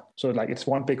dump. So like it's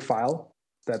one big file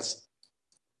that's,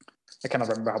 I cannot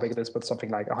remember how big it is, but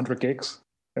something like 100 gigs.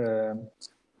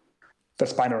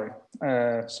 That's binary.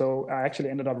 So I actually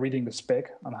ended up reading the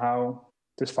spec on how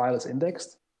this file is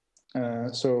indexed,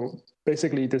 So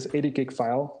basically, this 80 gig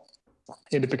file.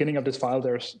 In the beginning of this file,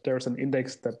 there's an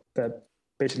index that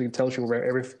basically tells you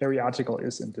where every article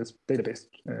is in this database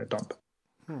dump.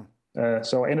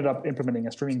 So I ended up implementing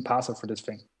a streaming parser for this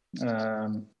thing,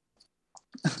 and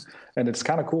it's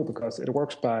kind of cool because it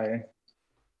works by.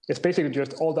 It's basically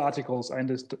just all the articles are in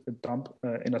this dump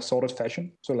in a sorted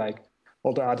fashion. So like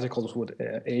all the articles with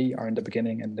A are in the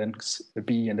beginning, and then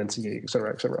B, and then C,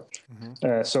 etc., etc.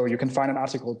 So you can find an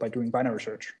article by doing binary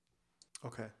search.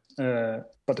 Okay.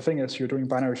 But the thing is, you're doing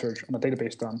binary search on a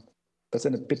database dump that's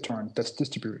in a BitTorrent that's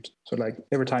distributed. So like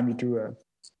every time you do a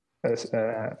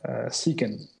seek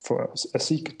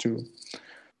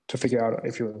to figure out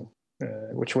if you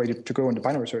which way to go in the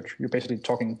binary search, you're basically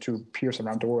talking to peers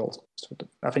around the world. So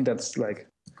I think that's like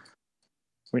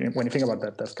when you think about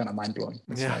that, that's kind of mind blowing.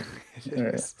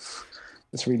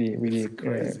 It's really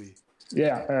crazy.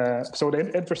 So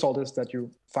the end result is that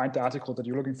you find the article that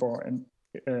you're looking for, and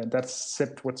that's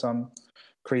zipped with some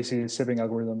crazy zipping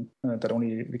algorithm that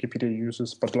only Wikipedia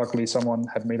uses. But luckily, someone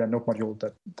had made a node module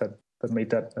that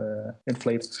made that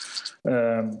inflate.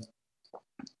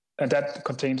 And that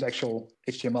contains actual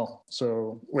HTML,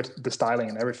 so with the styling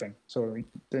and everything. So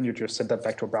then you just send that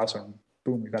back to a browser, and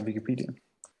boom, you got Wikipedia.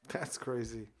 That's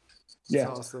crazy.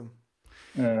 That's awesome.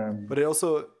 But it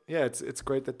also, it's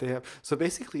great that they have. So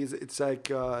basically, it's like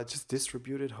just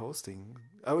distributed hosting.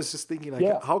 I was just thinking,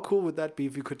 like, how cool would that be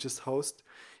if you could just host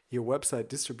your website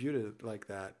distributed like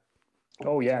that?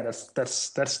 Oh yeah, that's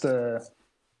the.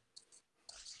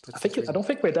 I don't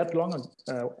think we're that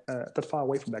that far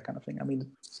away from that kind of thing. I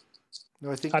mean. No,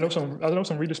 I know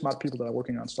some really smart people that are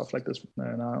working on stuff like this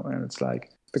now, and it's like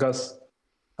because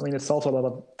I mean it solves a lot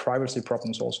of privacy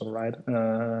problems also, right?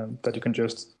 That you can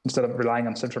just instead of relying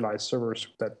on centralized servers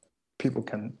that people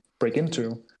can break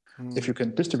into, if you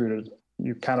can distribute it,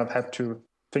 you kind of have to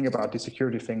think about the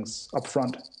security things up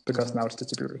front because now it's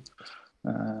distributed.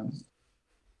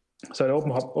 So it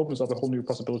opens up a whole new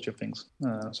possibility of things.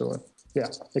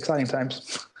 Exciting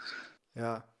times.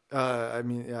 Yeah.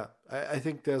 I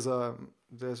think there's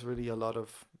really a lot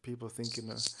of people thinking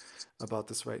about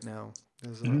this right now.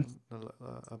 There's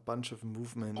a bunch of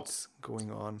movements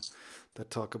going on that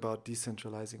talk about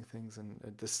decentralizing things, and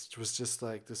this was just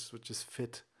like this would just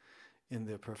fit in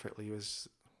there perfectly. It was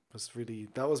really,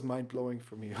 that was mind blowing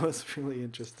for me. It was really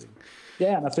interesting.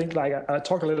 Yeah, and I think like I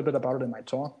talked a little bit about it in my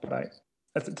talk, but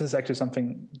this is actually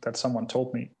something that someone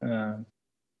told me. I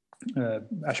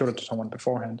showed it to someone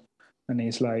beforehand. And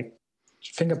he's like,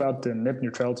 think about the net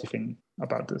neutrality thing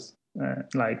about this.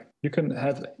 Like you can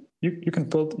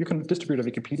distribute a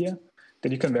Wikipedia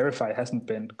that you can verify hasn't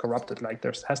been corrupted. Like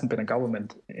there hasn't been a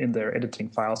government in there editing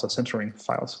files or censoring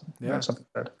files, something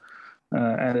like that.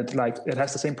 And it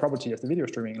has the same property as the video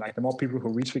streaming. Like the more people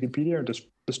who reach Wikipedia,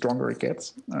 the stronger it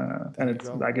gets. And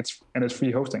it's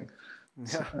free hosting.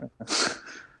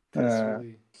 Yeah.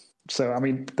 So I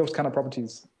mean, those kind of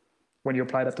properties, when you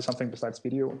apply that to something besides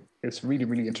video, it's really,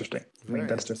 really interesting. I mean,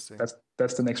 that's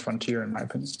the next frontier, in my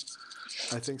opinion.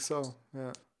 I think so.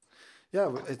 Yeah.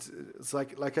 It's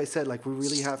like I said, like we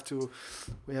really have to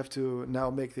now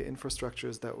make the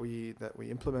infrastructures that we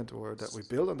implement or that we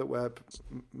build on the web,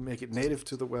 make it native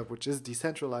to the web, which is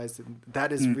decentralized, and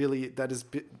that is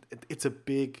it's a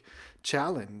big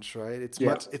challenge, right?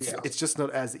 It's just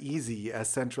not as easy as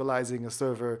centralizing a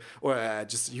server or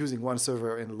just using one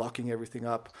server and locking everything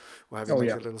up, or having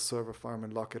a little server farm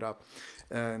and lock it up,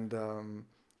 and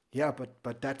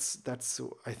but that's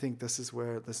I think this is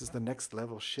the next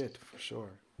level shit for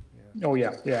sure. Yeah. Oh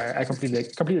yeah, I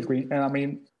completely agree, and I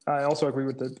mean I also agree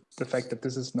with the fact that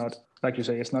this is not, like you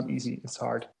say, it's not easy, it's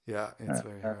hard. Yeah, it's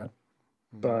very hard.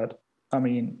 But I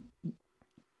mean,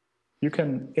 you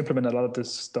can implement a lot of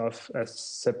this stuff as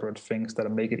separate things that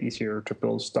make it easier to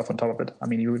build stuff on top of it. I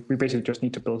mean, we basically just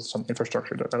need to build some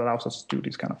infrastructure that allows us to do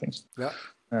these kind of things. Yeah.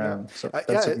 I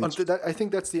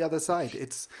think that's the other side.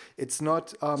 It's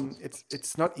not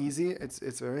easy.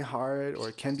 It's very hard, or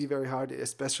it can be very hard,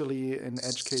 especially in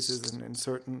edge cases and in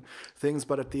certain things.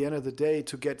 But at the end of the day,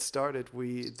 to get started,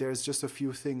 there's just a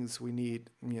few things we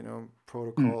need.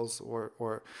 Protocols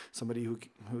or somebody who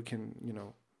can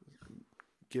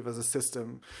give us a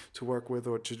system to work with,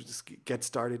 or to just get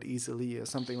started easily, or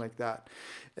something like that.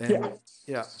 And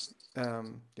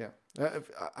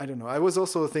I don't know. I was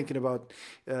also thinking about,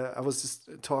 I was just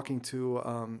talking to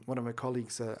one of my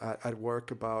colleagues at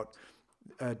work about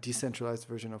a decentralized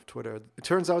version of Twitter. It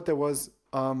turns out there was,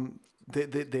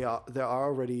 there are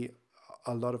already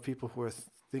a lot of people who are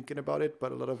thinking about it,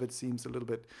 but a lot of it seems a little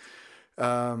bit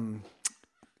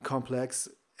complex.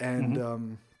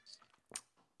 And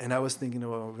And I was thinking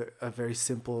of a very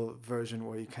simple version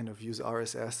where you kind of use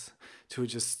RSS to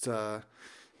just to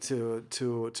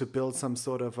build some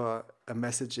sort of a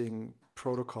messaging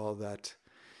protocol that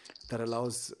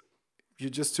allows you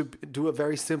just to do a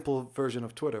very simple version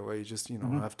of Twitter where you just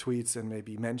have tweets and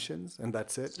maybe mentions, and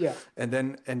that's it. Yeah. And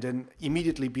then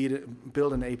immediately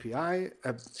build an API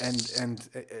and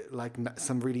like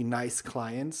some really nice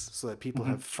clients so that people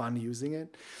have fun using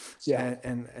it. Yeah.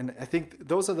 And I think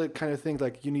those are the kind of things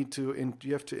like you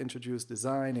have to introduce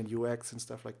design and UX and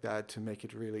stuff like that to make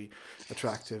it really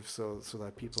attractive so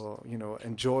that people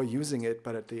enjoy using it.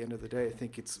 But at the end of the day, I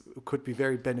think it could be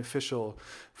very beneficial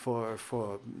for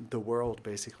the world,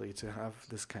 basically, to have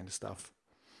this kind of stuff.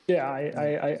 Yeah,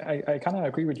 I kind of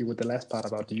agree with you with the last part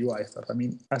about the UI stuff. I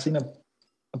mean, I've seen a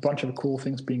bunch of cool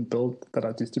things being built that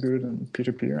are distributed in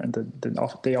peer-to-peer, and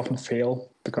they often fail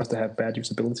because they have bad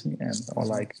usability or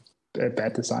like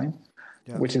bad design,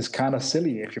 which is kind of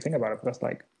silly if you think about it. That's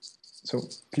like, so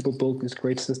people build these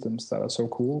great systems that are so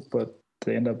cool, but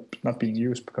they end up not being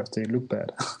used because they look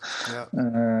bad. Yeah.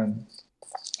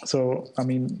 So, I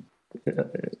mean,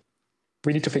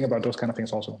 we need to think about those kind of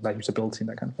things also, like usability and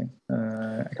that kind of thing.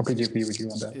 I completely agree with you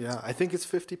on that. Yeah, I think it's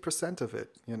 50% of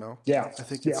it, Yeah. I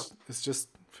think it's just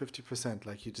 50%.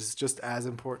 Like it's just as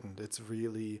important. It's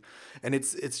really, and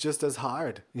it's just as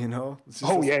hard, yeah.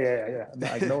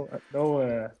 Like no.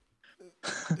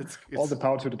 It's all the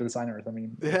power to the designers. I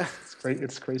mean, it's great.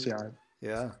 It's crazy hard.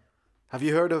 Yeah. Have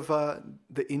you heard of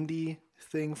the indie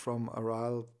thing from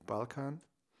Aral Balkan?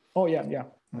 Oh yeah.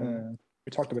 We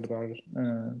talked a bit about it.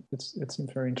 It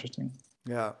seems very interesting.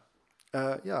 Yeah.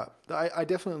 I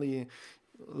definitely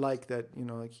like that.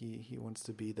 Like he wants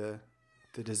to be the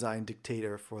design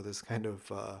dictator for this kind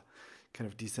of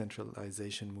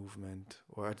decentralization movement,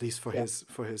 or at least for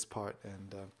his part.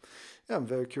 And I'm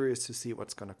very curious to see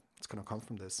what's gonna come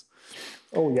from this.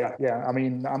 Oh yeah. I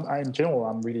mean, in general,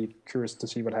 I'm really curious to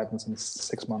see what happens in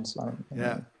 6 months.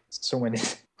 So many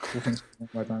cool things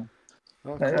right now.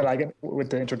 Oh, cool. Like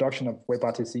with the introduction of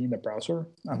WebRTC in the browser,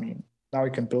 I mean, now you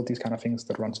can build these kind of things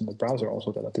that runs in the browser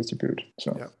also that are distributed.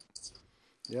 So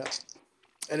yeah,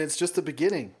 and it's just the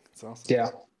beginning. It's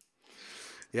awesome.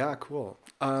 Yeah, cool.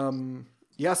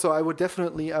 So I would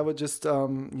just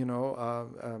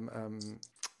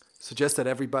suggest that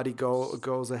everybody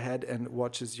goes ahead and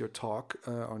watches your talk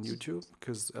on YouTube,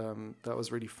 because that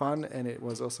was really fun, and it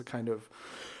was also kind of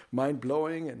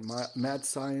mind-blowing, and mad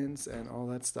science and all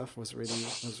that stuff was really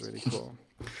cool.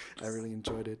 I really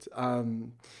enjoyed it.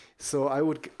 So I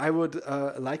would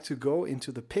like to go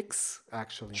into the picks,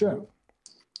 actually. Sure.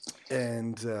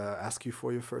 And ask you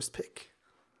for your first pick.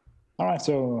 All right.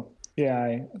 So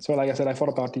like I said, I thought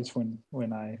about these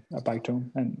when I biked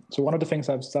home, and so one of the things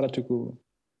I've started to go,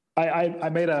 I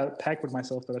made a pact with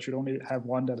myself that I should only have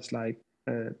one that is like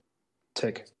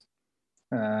tech.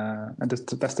 And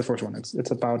that's the first one.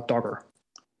 It's about Docker.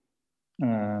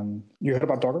 You heard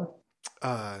about Docker?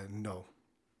 No.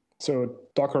 So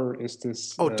Docker is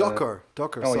this. Docker.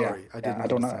 Sorry, I didn't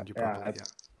understand you properly.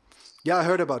 Yeah, I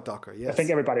heard about Docker. Yes, I think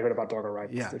everybody heard about Docker, right?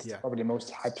 Yeah, it's probably the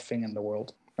most hyped thing in the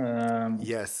world.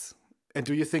 Yes. And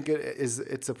do you think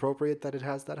it's appropriate that it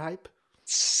has that hype?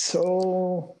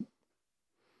 So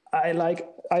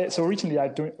so recently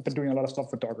I've been doing a lot of stuff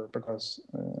with Docker because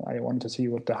I wanted to see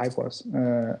what the hype was.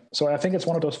 So I think it's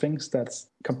one of those things that's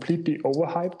completely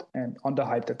overhyped and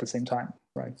underhyped at the same time,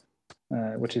 right?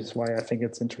 Which is why I think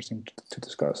it's interesting to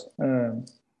discuss.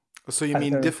 So you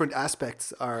mean different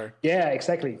aspects are? Yeah,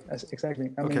 exactly. I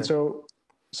mean, so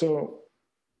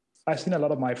I've seen a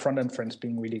lot of my front-end friends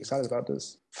being really excited about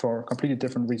this for completely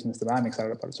different reasons that I'm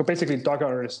excited about it. So basically,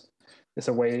 Docker is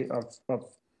a way of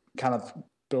kind of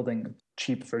building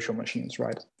cheap virtual machines,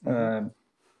 right?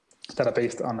 That are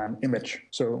based on an image.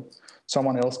 So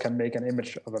someone else can make an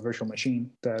image of a virtual machine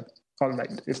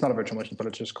it's not a virtual machine, but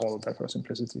let's just call it that for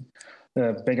simplicity.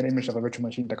 Make an image of a virtual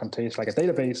machine that contains like a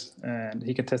database, and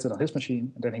he can test it on his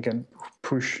machine, and then he can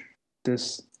push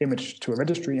this image to a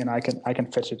registry, and I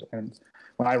can fetch it. And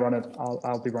when I run it,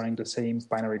 I'll be running the same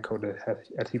binary code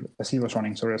as he was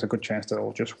running. So there's a good chance that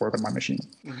it'll just work on my machine.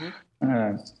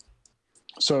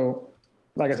 So,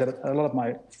 like I said, a lot of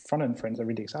my front-end friends are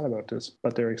really excited about this,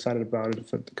 but they're excited about it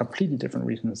for completely different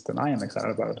reasons than I am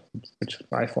excited about it, which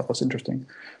I thought was interesting.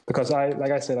 Because I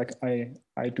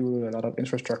do a lot of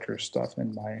infrastructure stuff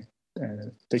in my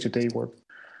day-to-day work.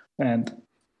 And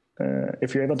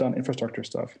if you've ever done infrastructure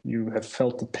stuff, you have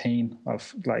felt the pain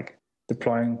of like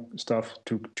deploying stuff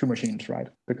to two machines, right?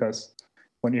 Because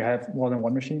when you have more than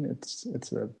one machine, it's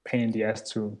a pain in the ass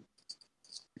to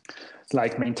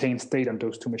like maintain state on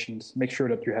those two machines. Make sure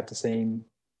that you have the same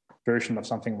version of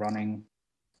something running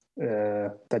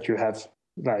that you have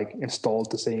like installed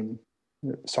the same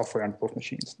software on both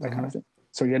machines, that kind of thing.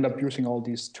 So you end up using all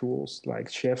these tools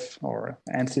like Chef or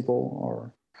Ansible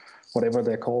or whatever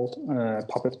they're called,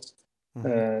 Puppet,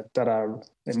 that are,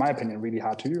 in my opinion, really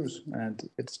hard to use, and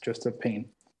it's just a pain.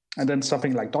 And then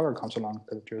something like Docker comes along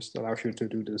that just allows you to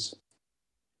do this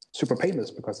super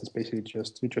painless, because it's basically you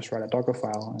just write a Docker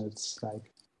file, and it's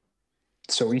like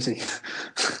so easy.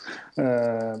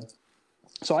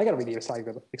 So I got really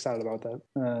excited about that.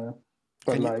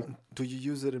 But do you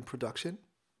use it in production?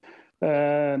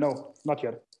 No, not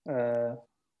yet.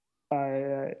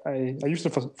 I use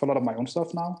it for a lot of my own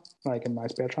stuff now, like in my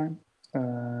spare time.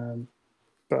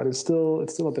 But it's still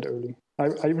a bit early.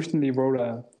 I recently wrote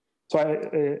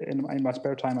in my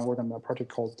spare time I work on a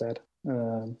project called Dead,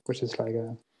 which is like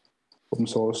a open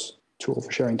source tool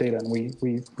for sharing data, and we've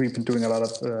been doing a lot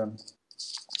of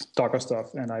Docker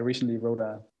stuff. And I recently wrote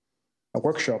a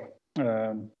workshop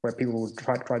where people would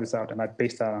try this out, and I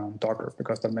based that on Docker,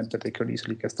 because that meant that they could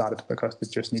easily get started, because they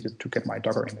just needed to get my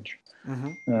Docker image.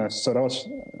 So that was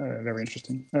very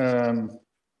interesting.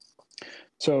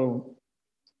 So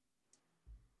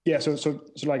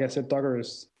like I said, Docker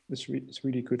is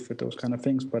really good for those kind of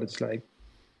things, but it's like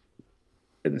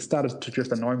it started to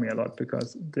just annoy me a lot,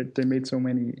 because they made so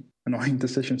many annoying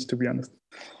decisions, to be honest.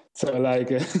 So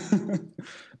like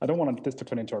I don't want this to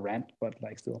turn into a rant, but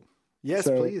like still. Yes,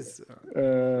 please.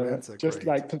 Just great.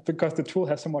 Like, because the tool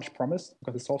has so much promise,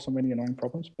 because it solves so many annoying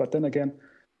problems. But then again,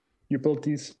 you build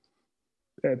these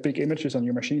big images on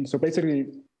your machine. So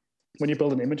basically, when you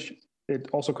build an image,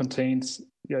 it also contains,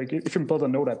 if you build a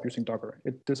Node app using Docker,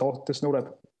 this Node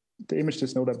app, the image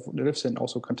this Node app lives in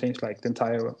also contains like the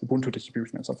entire Ubuntu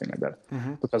distribution or something like that,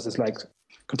 because it's like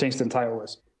contains the entire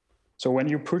OS. So when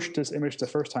you push this image the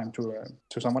first time to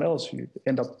someone else, you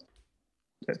end up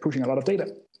pushing a lot of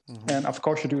data. And of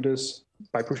course, you do this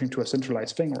by pushing to a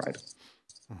centralized thing, right?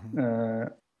 And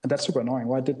that's super annoying.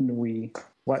 Why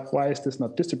is this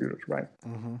not distributed, right?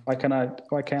 Why can't I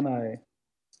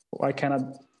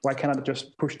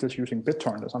just push this using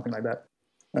BitTorrent or something like that?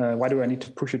 Why do I need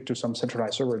to push it to some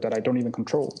centralized server that I don't even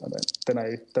control? And that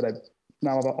I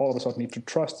now all of a sudden need to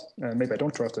trust? Maybe I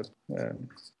don't trust it.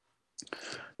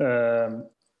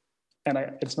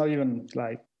 It's not even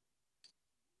like,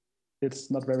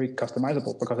 it's not very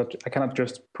customizable, because I cannot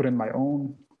just put in my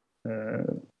own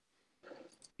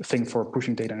thing for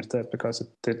pushing data instead, because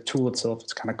the tool itself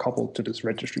is kind of coupled to this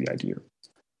registry idea.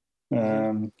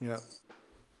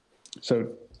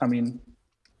 So, I mean,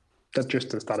 that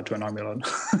just started to annoy me a lot.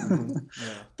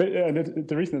 But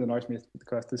the reason it annoys me is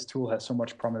because this tool has so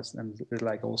much promise, and it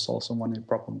like will solve so many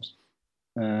problems.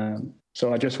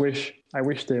 So I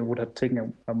wish they would have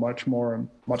taken a much more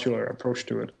modular approach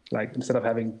to it. Like, instead of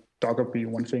having Docker be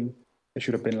one thing, it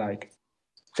should have been like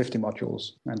 50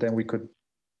 modules, and then we could,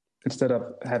 instead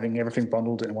of having everything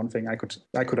bundled in one thing, I could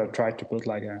have tried to build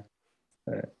like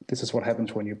this is what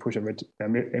happens when you push an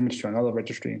image to another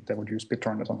registry that would use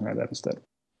BitTorrent or something like that instead.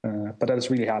 But that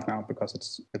is really hard now, because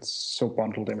it's so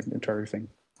bundled into everything.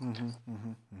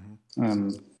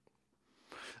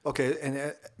 Okay,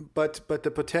 and but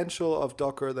the potential of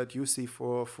Docker that you see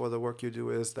for the work you do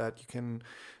is that you can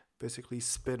basically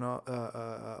spin up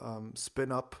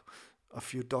a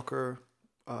few Docker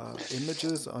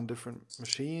images on different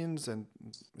machines, and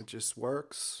it just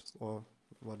works. Or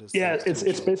what is? Yeah,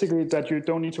 it's basically that you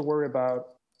don't need to worry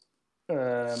about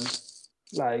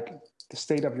like the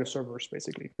state of your servers,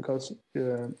 basically, because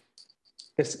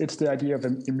it's the idea of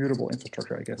an immutable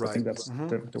infrastructure, I guess. Right. I think that's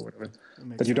the word of it.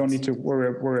 That you don't need to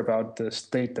worry about the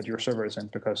state that your server is in,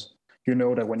 because you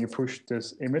know that when you push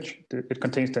this image, it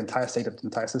contains the entire state of the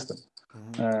entire system.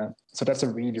 So that's a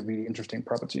really, really interesting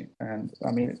property. And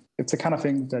I mean, it's the kind of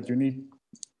thing that you need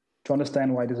to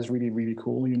understand why this is really, really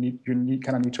cool. You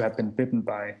kind of need to have been bitten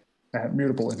by a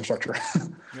mutable infrastructure,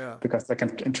 because that can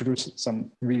introduce some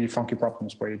really funky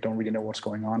problems where you don't really know what's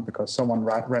going on, because someone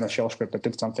ran a shell script that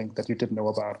did something that you didn't know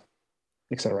about,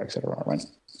 et cetera, right?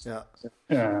 Yeah.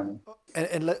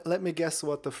 And let me guess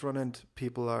what the front end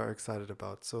people are excited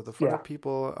about. So the front end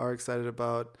people are excited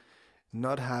about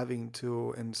not having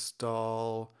to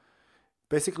install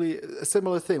basically a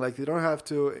similar thing. Like, you don't have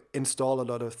to install a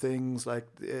lot of things like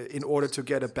in order to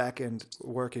get a backend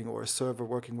working or a server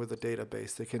working with a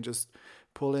database. They can just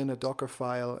pull in a Docker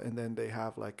file, and then they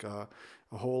have like a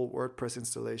whole WordPress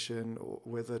installation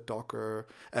with a Docker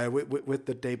with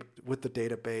the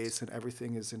database, and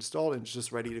everything is installed and it's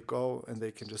just ready to go, and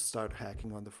they can just start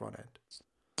hacking on the front end.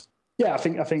 Yeah, I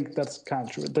think that's kind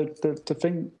of true. The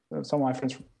thing some of my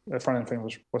friends front end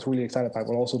friends was really excited about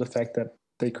was also the fact that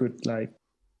they could like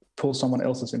pull someone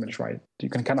else's image, right? You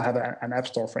can kind of have an app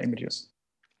store for images.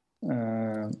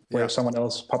 where someone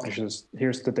else publishes,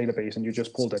 here's the database, and you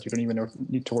just pull that. You don't even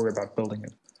need to worry about building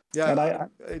it. Yeah,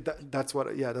 and that's what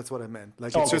I meant.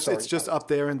 Like it's just up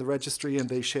there in the registry, and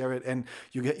they share it, and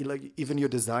you get like even your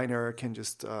designer can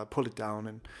just pull it down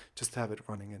and just have it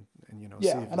running, and see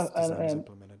if the design is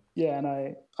implemented. Yeah, and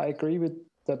I agree with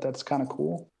that. That's kind of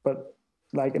cool, but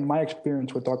like in my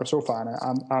experience with Docker so far,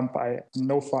 and I'm by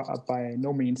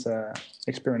no means a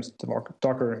experienced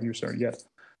Docker user yet,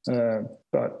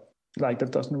 but like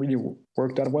that doesn't really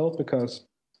work that well, because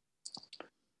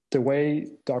the way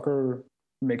Docker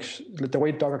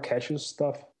caches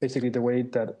stuff, basically the way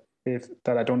that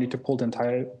I don't need to pull the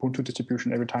entire Ubuntu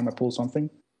distribution every time I pull something,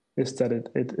 is that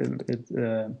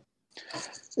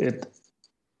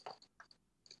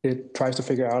it tries to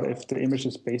figure out if the image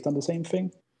is based on the same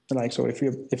thing. Like, so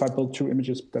if I build two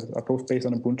images that are both based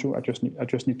on Ubuntu, I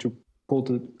just need to pull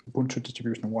the Ubuntu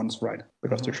distribution once, right?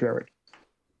 Because to share it.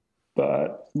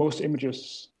 But most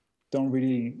images don't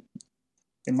really,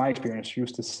 in my experience,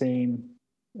 use the same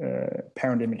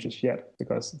parent images yet,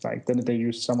 because like then they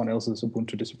use someone else's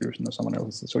Ubuntu distribution or someone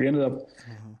else's. So you ended up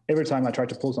every time I try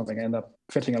to pull something, I end up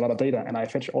fetching a lot of data, and I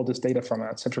fetch all this data from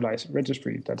a centralized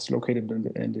registry that's located in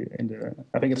the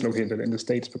I think it's located in the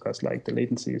States, because like the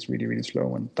latency is really, really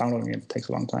slow, and downloading it takes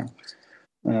a long time.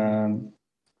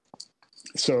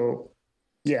 So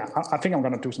yeah, I think I'm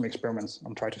going to do some experiments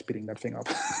on trying to speeding that thing up.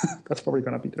 That's probably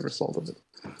going to be the result of it.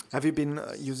 Have you been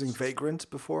using Vagrant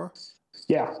before?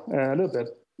 Yeah, a little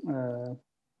bit.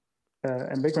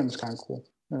 And Vagrant is kind of cool.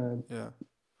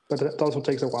 But it also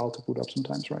takes a while to boot up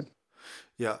sometimes, right?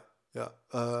 Yeah.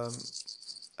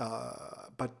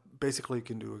 But basically you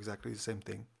can do exactly the same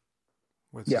thing.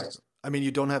 I mean, you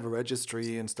don't have a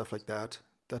registry and stuff like that.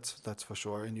 That's for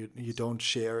sure. And you don't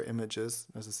share images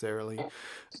necessarily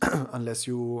unless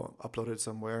you upload it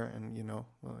somewhere, and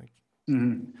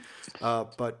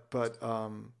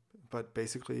but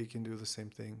basically you can do the same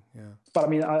thing. Yeah. But I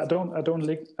mean, I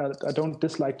don't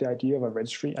dislike the idea of a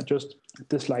registry. I just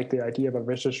dislike the idea of a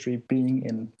registry being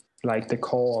in like the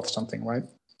core of something, right?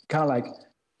 Kind of like,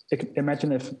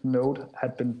 imagine if Node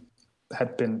had been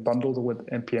bundled with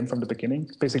NPM from the beginning,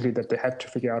 basically that they had to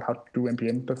figure out how to do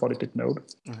NPM before they did Node.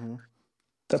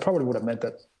 That probably would have meant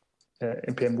that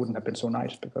NPM wouldn't have been so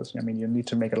nice, because I mean, you need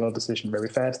to make a lot of decisions very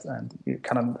fast, and you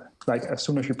kind of like, as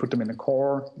soon as you put them in the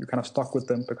core, you're kind of stuck with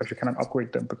them, because you cannot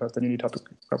upgrade them, because then you need to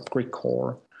upgrade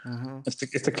core.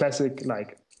 It's the classic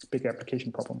like big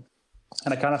application problem,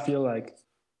 and I kind of feel like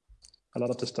a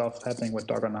lot of the stuff happening with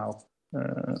Docker now,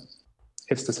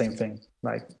 it's the same thing.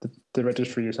 Like the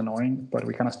registry is annoying, but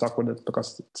we kind of stuck with it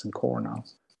because it's in core now.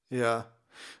 Yeah.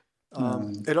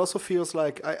 It also feels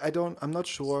like I'm not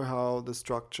sure how the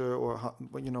structure or how,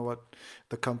 what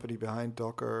the company behind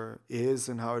Docker is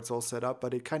and how it's all set up,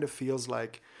 but it kind of feels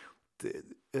like the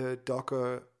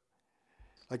Docker,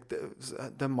 like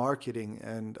the marketing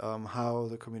and how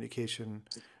the communication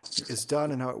is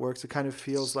done and how it works. It kind of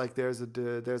feels like there's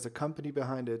a company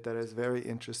behind it that is very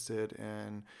interested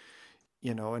in,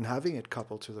 and having it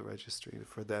coupled to the registry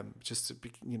for them, just to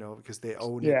be, because they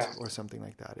own it or something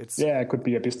like that. It could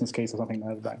be a business case or something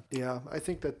like that. Yeah, I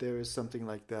think that there is something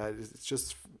like that. That's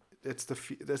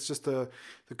just the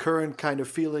current kind of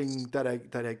feeling that I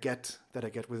get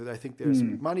with it. I think there's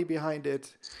money behind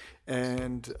it,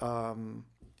 and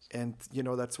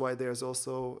that's why there's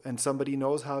also, and somebody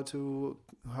knows how to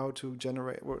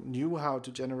generate, or knew how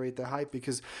to generate the hype,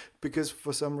 because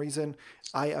for some reason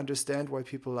I understand why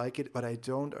people like it, but I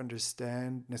don't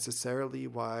understand necessarily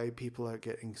why people are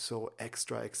getting so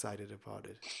extra excited about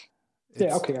it.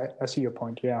 I see your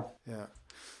point. Yeah.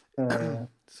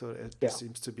 So there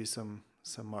seems to be some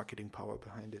marketing power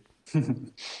behind it.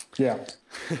 Yeah.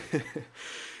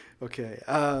 Okay.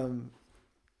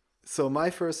 So my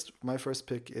first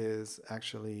pick is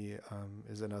actually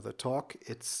is another talk.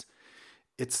 It's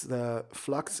the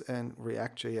Flux and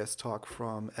React.js talk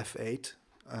from F8.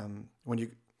 When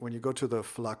you go to the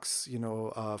Flux,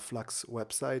 Flux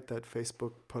website that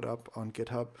Facebook put up on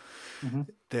GitHub,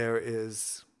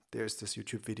 there's this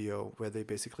YouTube video where they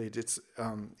basically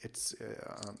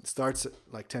starts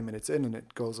like 10 minutes in and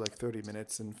it goes like 30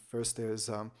 minutes. And first there's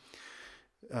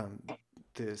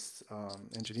this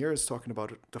engineer is talking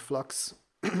about the Flux,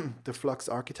 the Flux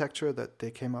architecture that they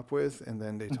came up with, and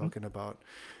then they're talking about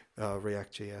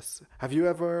React.js. Have you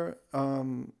ever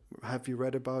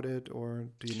read about it, or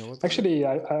do you know about it?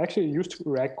 I actually used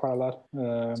React quite a lot.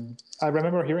 I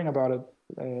remember hearing about it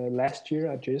last year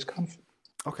at JSConf.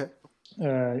 Okay.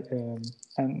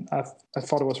 And I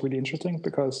thought it was really interesting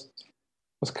because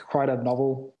it was quite a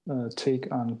novel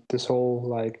take on this whole,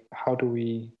 like, how do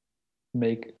we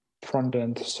make front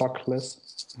end sockless.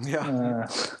 Yeah.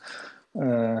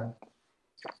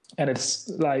 And it's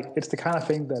the kind of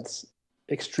thing that's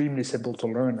extremely simple to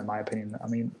learn, in my opinion. I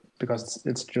mean, because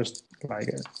it's just like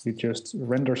you just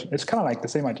render. It's kind of like the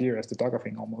same idea as the Docker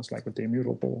thing, almost like with the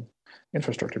immutable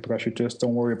infrastructure, because you just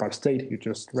don't worry about state. You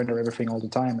just render everything all the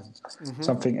time, and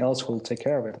something else will take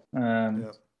care of it.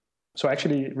 So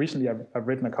actually, recently I've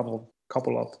written a couple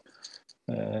of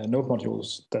node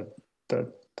modules that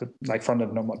like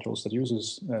front-end node modules that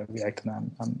uses React,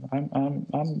 and I'm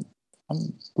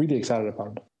really excited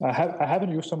about it. I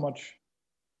haven't used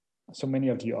so many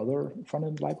of the other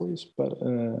front-end libraries, but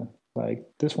like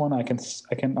this one, I can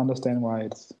understand why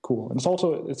it's cool, and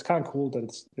it's kind of cool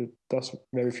that it does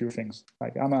very few things.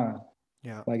 Like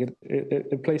like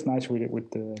it plays nicely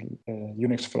with the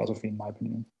Unix philosophy, in my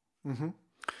opinion. Mm-hmm.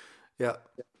 Yeah.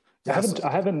 I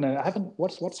haven't.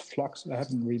 What's Flux? I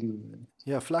haven't really.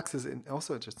 Yeah, Flux is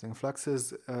also interesting. Flux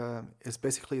is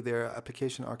basically their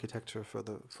application architecture for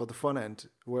the front end,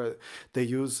 where they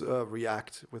use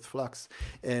React with Flux.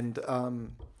 And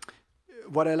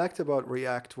what I liked about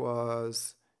React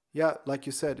was, like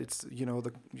you said, it's you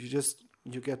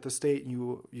get the state,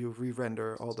 you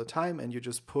re-render all the time, and you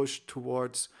just push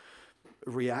towards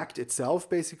React itself,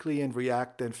 basically, and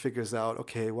React then figures out,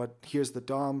 okay, here's the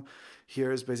DOM,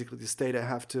 here's basically the state I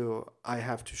have to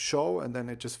show, and then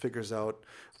it just figures out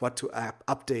what to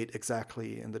update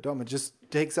exactly in the DOM. It just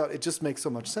makes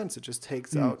so much sense. It just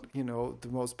takes out, the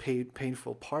most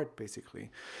painful part,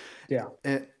 basically. Yeah.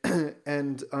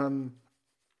 And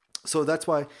so that's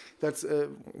why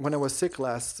when I was sick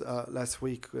last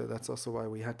week, that's also why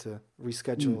we had to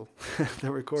reschedule the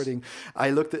recording.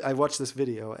 I watched this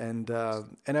video and I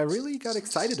really got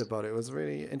excited about it. It was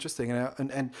really interesting,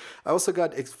 and I also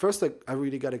I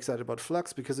really got excited about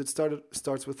Flux because it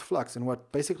starts with Flux, and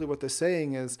what they're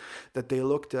saying is that they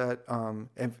looked at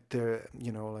their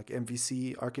like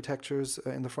MVC architectures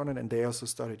in the front end, and they also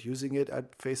started using it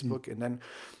at Facebook, and then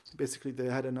basically they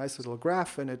had a nice little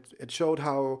graph, and it showed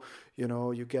how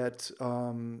you get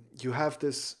you have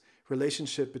this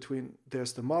relationship between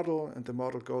there's the model, and the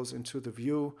model goes into the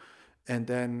view, and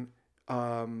then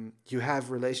you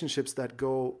have relationships that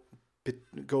go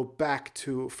back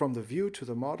from the view to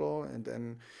the model, and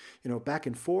then back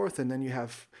and forth, and then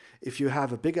if you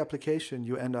have a big application,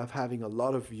 you end up having a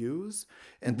lot of views,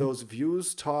 and those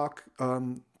views talk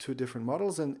to different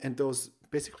models, and those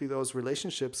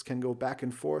relationships can go back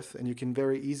and forth, and you can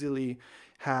very easily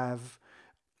have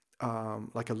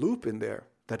like a loop in there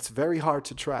that's very hard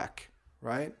to track,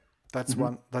 right? That's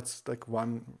one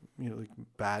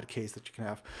bad case that you can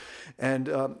have, and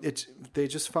they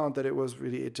just found that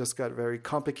it just got very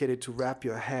complicated to wrap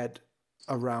your head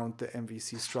around the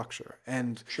MVC structure,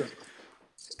 and sure.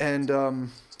 And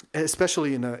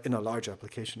especially in a large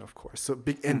application, of course. So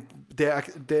and their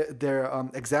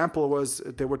example was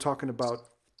they were talking about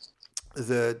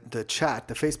the chat,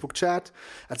 the Facebook chat.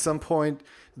 At some point,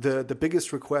 the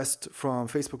biggest request from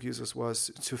Facebook users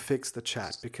was to fix the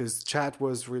chat, because chat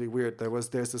was really weird. There's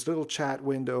this little chat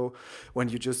window when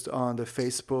you just on the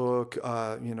Facebook,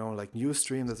 like news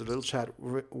stream. There's a little chat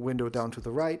window down to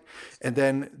the right, and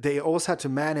then they always had to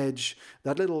manage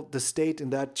the state in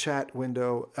that chat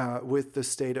window with the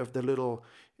state of the little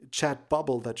chat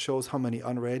bubble that shows how many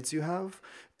unreads you have,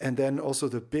 and then also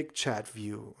the big chat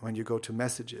view when you go to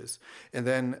messages, and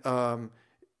then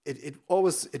it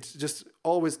just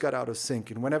always got out of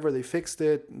sync. And whenever they fixed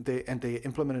it, they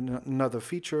implemented another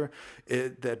feature,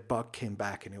 that bug came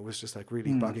back, and it was just like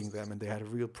really bugging them, and they had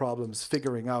real problems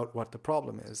figuring out what the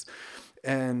problem is.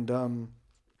 And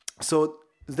so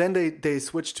then they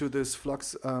switched to this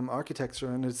Flux architecture,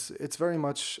 and it's very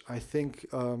much, I think,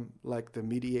 like the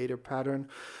mediator pattern,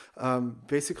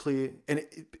 basically, and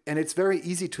it's very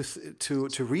easy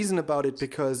to reason about it,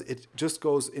 because it just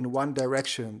goes in one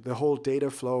direction. The whole data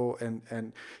flow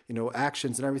and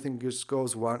actions and everything just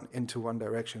goes into one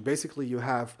direction. Basically, you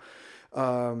have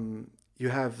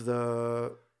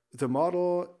the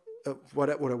model.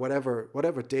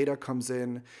 Whatever data comes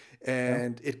in,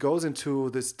 and it goes into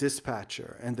this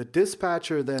dispatcher, and the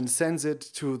dispatcher then sends it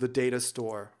to the data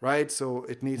store, right? So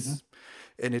it needs,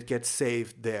 and it gets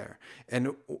saved there.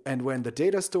 And when the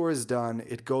data store is done,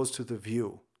 it goes to the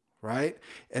view, right?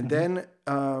 And then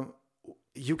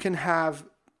you can have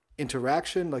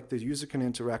interaction, like the user can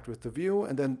interact with the view,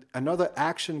 and then another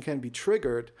action can be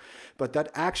triggered, but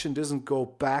that action doesn't go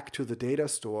back to the data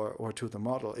store or to the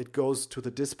model. It goes to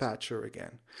the dispatcher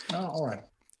again. Oh, all right.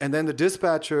 And then the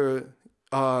dispatcher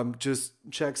just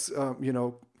checks,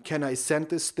 can I send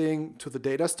this thing to the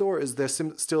data store? Is there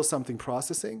still something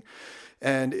processing?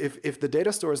 And if the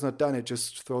data store is not done, it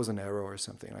just throws an error or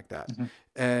something like that.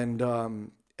 And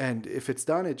if it's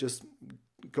done, it just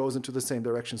goes into the same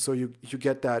direction. So you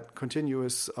get that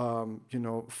continuous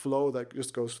flow that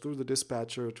just goes through the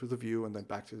dispatcher to the view and then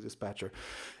back to the dispatcher,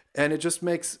 and it just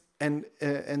makes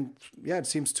it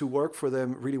seems to work for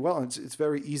them really well. And it's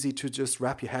very easy to just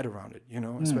wrap your head around it,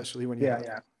 especially when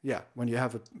when you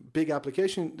have a big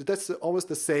application. That's always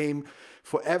the same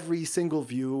for every single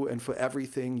view and for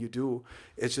everything you do.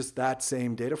 It's just that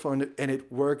same data flow, and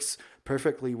it works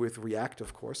perfectly with React,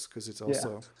 of course, because it's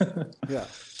also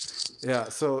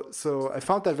So I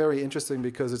found that very interesting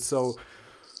because it's so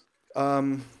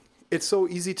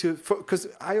easy to, because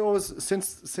I always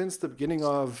since the beginning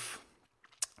of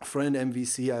Friend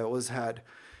MVC,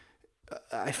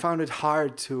 I found it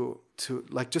hard to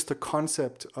like just the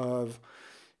concept of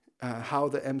how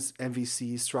the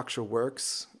MVC structure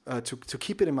works, to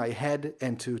keep it in my head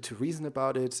and to reason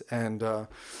about it, and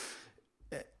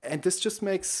this just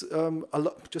makes a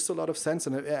lot of sense,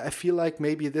 and I feel like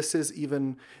maybe this is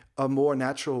even a more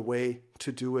natural way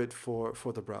to do it for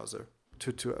the browser,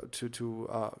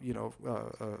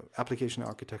 application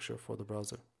architecture for the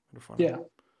browser. Yeah.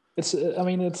 It's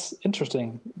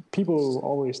interesting. People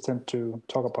always tend to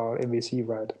talk about MVC,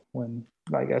 right? When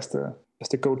as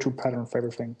the go-to pattern for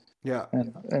everything. Yeah.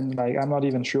 And I'm not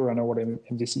even sure I know what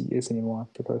MVC is anymore,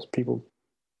 because people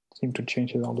seem to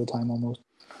change it all the time almost.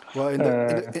 Well,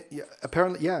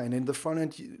 apparently, and in the front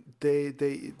end,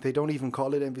 they don't even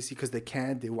call it MVC because they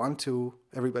can't. They want to.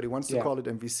 Everybody wants to call it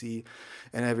MVC,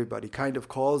 and everybody kind of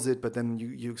calls it. But then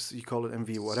you call it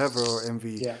MV whatever or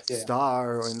MV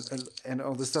star and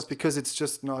all this stuff, because it's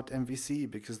just not MVC,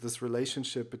 because this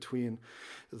relationship between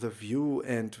the view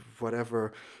and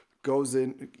whatever goes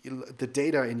in the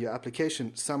data in your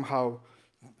application, somehow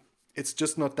it's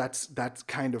just not that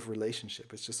kind of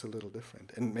relationship. It's just a little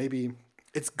different, and maybe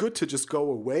it's good to just go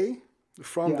away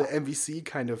from the MVC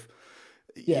kind of,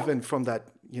 even from that,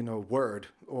 word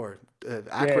or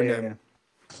acronym,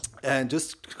 and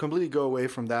just completely go away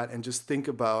from that and just think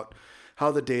about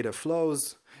how the data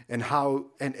flows and how,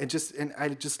 and I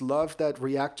just love that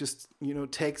React just,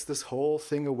 takes this whole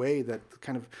thing away, that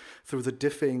kind of through the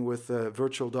diffing with the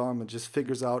virtual DOM, and just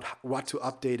figures out what to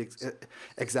update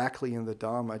exactly in the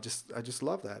DOM. I just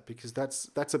love that, because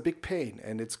that's a big pain,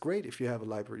 and it's great if you have a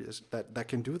library that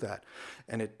can do that,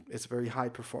 and it's very high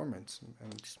performance.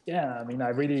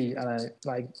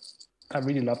 I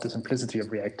really love the simplicity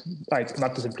of React. Like,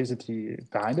 not the simplicity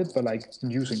behind it, but like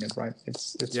using it, right?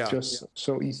 It's just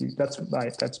so easy. That's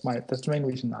the main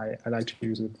reason I like to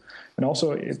use it. And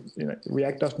also,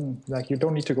 React doesn't, you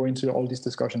don't need to go into all these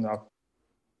discussions of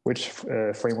which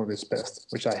framework is best,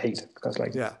 which I hate, because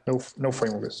no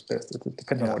framework is best. It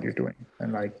depends on what you're doing,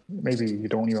 and maybe you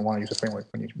don't even want to use a framework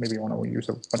when maybe you want to use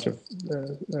a bunch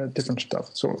of different stuff.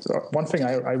 So one thing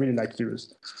I really like to do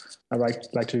is I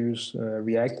like to use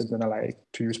React, and then I like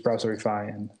to use Browserify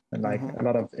and a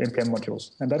lot of NPM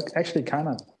modules, and that actually kind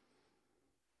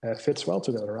of fits well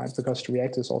together, right? Because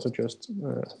React is also just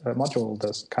a module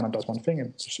that does one thing.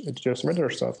 It just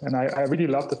renders stuff, and I really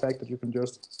love the fact that you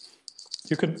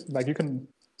can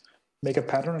make a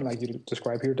pattern like you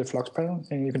describe here, the flux pattern,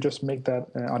 and you can just make that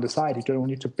on the side. You don't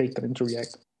need to bake that into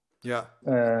React. Yeah.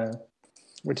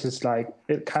 Which is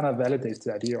it kind of validates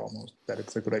the idea almost that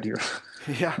it's a good idea.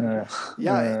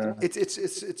 It's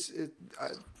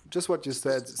just what you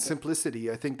said, simplicity.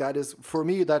 I think that is, for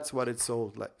me, that's what it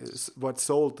sold. What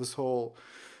sold this whole,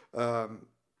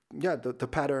 the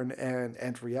pattern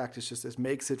and React is just, it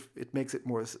makes it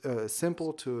more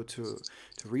simple to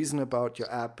reason about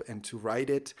your app and to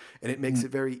write it, and it makes it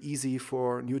very easy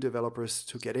for new developers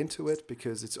to get into it,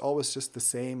 because it's always just the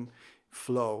same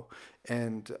flow,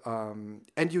 and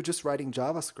you're just writing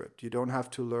JavaScript. You don't have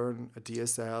to learn a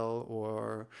DSL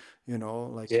or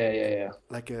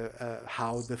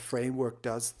how the framework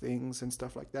does things and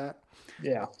stuff like that.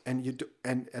 And you do,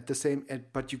 and at the same,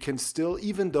 but you can still,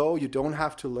 even though you don't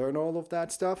have to learn all of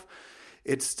that stuff,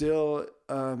 it still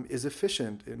is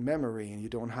efficient in memory, and you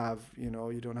don't have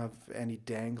any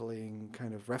dangling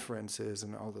kind of references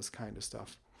and all this kind of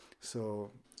stuff.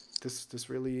 So this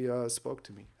really spoke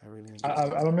to me. I really enjoyed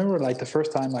it. I remember the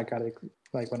first time I got it,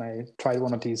 when I tried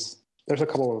one of these. There's a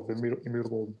couple of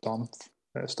immutable DOM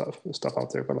stuff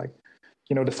out there, but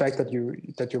the fact that you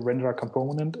render a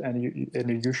component and you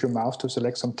use your mouse to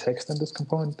select some text in this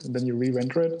component, and then you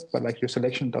re-render it, but your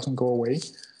selection doesn't go away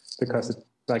because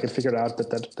it figured out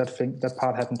that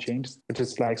part hadn't changed, which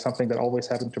is something that always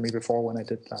happened to me before when I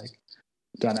did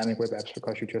dynamic web apps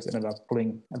because you just ended up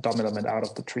pulling a DOM element out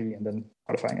of the tree and then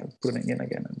modifying it, putting it in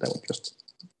again, and that would just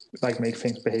like make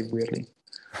things behave weirdly.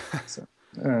 So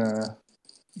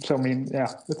I mean,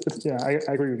 I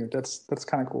agree with you. That's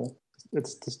kind of cool. It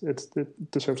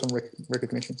deserves some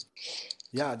recognition.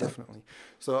 Yeah, definitely.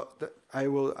 So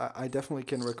I definitely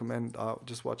can recommend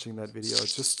just watching that video.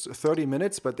 It's just 30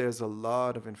 minutes, but there's a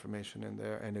lot of information in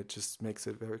there, and it just makes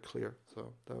it very clear.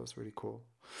 So that was really cool.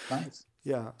 Nice.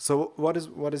 Yeah. So what is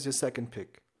your second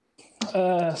pick?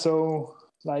 So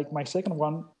like my second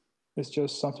one is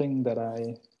just something that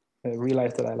I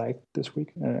realized that I liked this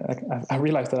week. I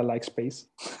realized that I like space,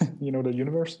 the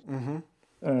universe. Mm-hmm.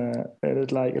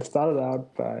 It started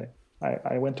out by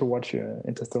I went to watch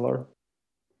Interstellar.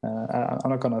 I'm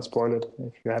not gonna spoil it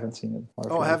if you haven't seen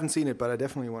it. I haven't seen it, but I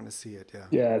definitely want to see it. Yeah.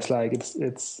 Yeah,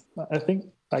 it's. I think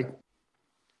like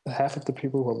half of the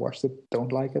people who have watched it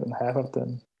don't like it, and half of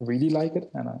them really like it.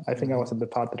 And I think I was in the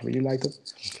part that really liked it.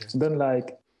 Okay. And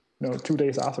then 2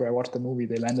 days after I watched the movie,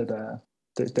 they landed the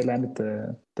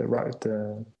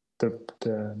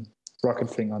rocket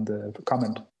thing on the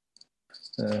Comet.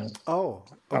 Okay.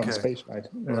 On space, right?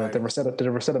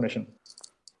 The Rosetta mission.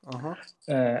 Uh-huh.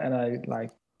 And I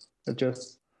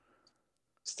just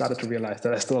started to realize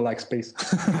that I still like space.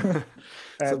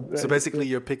 So basically,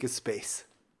 your pick is space.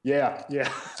 Yeah.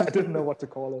 I didn't know what to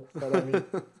call it, but I mean,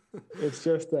 it's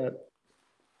just that.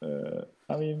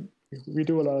 I mean, we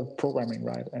do a lot of programming,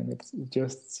 right? And it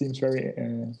just seems very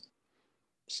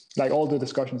like all the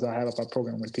discussions I have about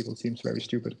programming with people seems very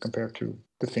stupid compared to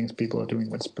the things people are doing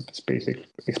with space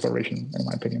exploration, in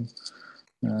my opinion.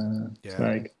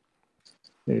 Like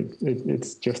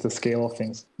it's just the scale of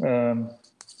things.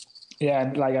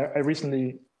 And like I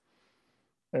recently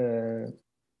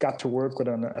got to work with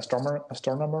an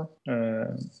astronomer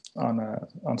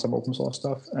on some open source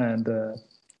stuff, and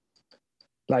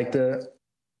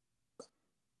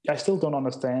I still don't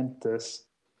understand this.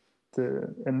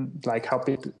 Like how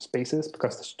big space is,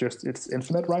 because it's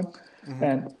infinite, right? Mm-hmm.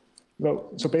 And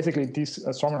so basically these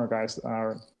astronomer guys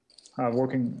are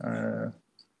working,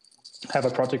 have a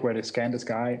project where they scan the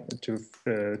sky to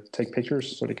take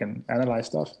pictures so they can analyze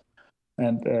stuff,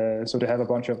 and so they have a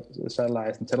bunch of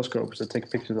satellites and telescopes that take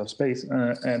pictures of space,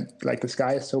 and like the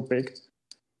sky is so big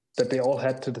that they all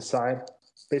had to decide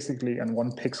basically on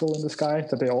one pixel in the sky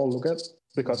that they all look at,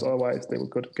 because otherwise they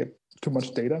would get too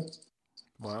much data.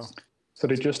 Wow. So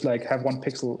they just like have one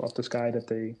pixel of the sky that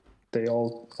they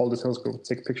all the telescopes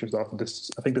take pictures of. And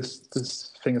I think this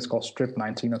thing is called Strip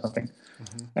 19 or something.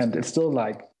 Mm-hmm. And it's still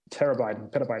like terabytes and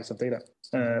petabytes of data.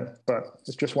 But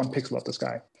it's just one pixel of the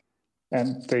sky.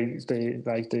 And they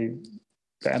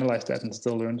analyze that and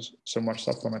still learn so much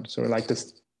stuff from it. So like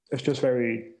this, it's just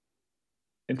very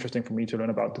interesting for me to learn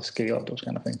about the scale of those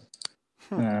kind of things.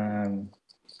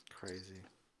 Crazy.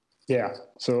 Yeah.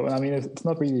 So I mean, it's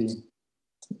not really.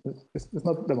 It's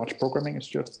not that much programming. It's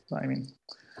just, I mean,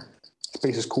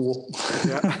 space is cool.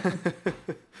 Yeah.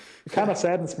 It kind of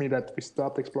saddens me that we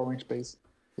stopped exploring space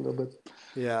a little bit.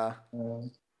 Yeah.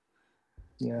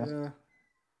 Yeah.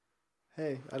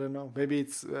 Hey, I don't know. Maybe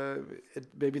it's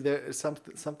maybe there is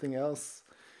something else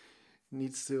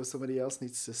somebody else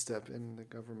needs to step in. The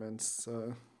governments.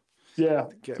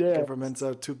 Governments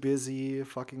are too busy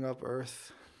fucking up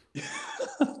Earth.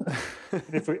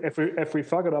 if we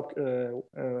fuck it up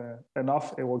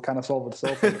enough, it will kind of solve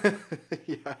itself.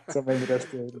 Yeah. So maybe that's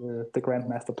the grand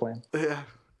master plan. Yeah.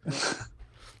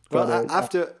 Well,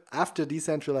 after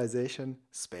decentralization,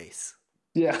 space.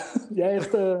 Yeah.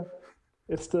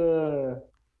 It's the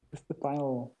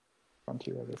final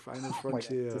frontier. The final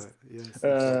frontier. Yes.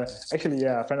 Actually,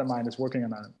 a friend of mine is working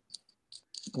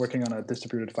on a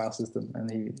distributed file system,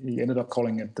 and he ended up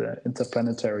calling it the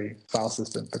interplanetary file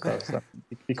system because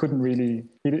he couldn't really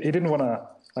he didn't want to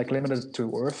like limit it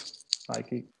to Earth, like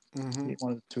he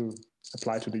wanted to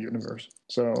apply to the universe.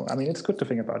 So I mean, it's good to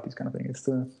think about these kind of things.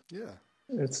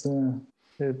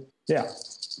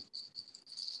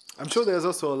 I'm sure there's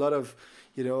also a lot of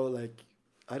like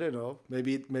I don't know,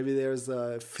 maybe there's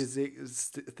physics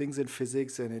things in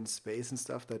physics and in space and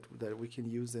stuff that we can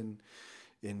use in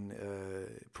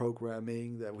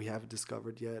programming that we haven't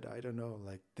discovered yet. I don't know.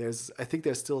 Like I think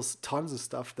there's still tons of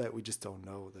stuff that we just don't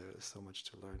know. There's so much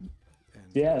to learn.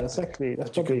 And that's probably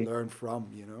you can learn from.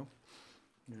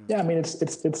 Yeah, I mean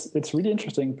it's really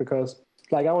interesting because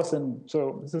like I was in.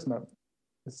 So this is not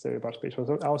necessarily about space.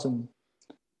 So I was in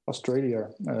Australia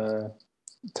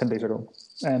 10 days ago,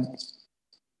 and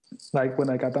like when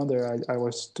I got down there, I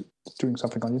was doing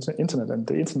something on the internet, and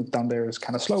the internet down there is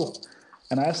kind of slow.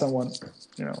 And I asked someone,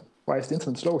 why is the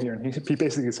internet slow here? And he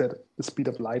basically said the speed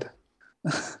of light.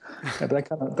 And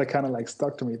that kind of like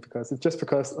stuck to me, because it's just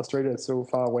because Australia is so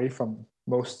far away from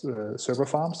most server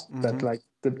farms that like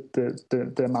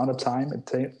the amount of time it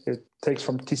takes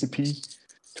from TCP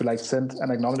to like send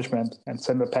an acknowledgement and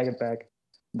send a packet back,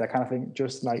 that kind of thing,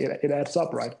 just like it adds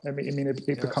up, right? I mean it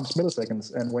becomes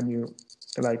milliseconds, and when you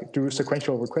like do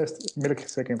sequential requests,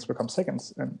 milliseconds become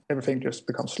seconds, and everything just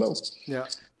becomes slow. Yeah.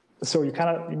 So you kind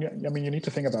of, I mean, you need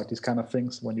to think about these kind of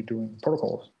things when you're doing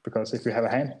protocols, because if you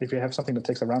have something that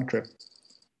takes a round trip,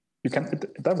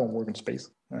 that won't work in space.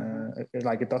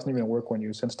 It doesn't even work when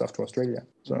you send stuff to Australia.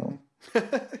 So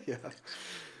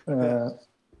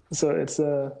so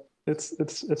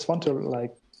it's fun to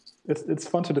like it's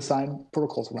fun to design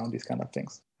protocols around these kind of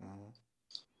things.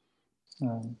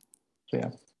 So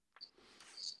yeah.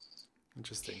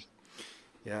 Interesting.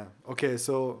 Yeah. Okay.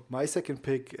 So my second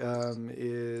pick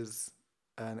is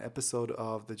an episode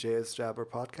of the JS Jabber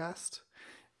podcast,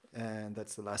 and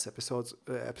that's the last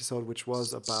episode, which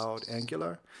was about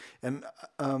Angular, and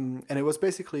it was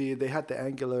basically, they had the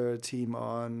Angular team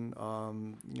on,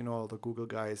 all the Google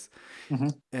guys,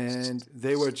 and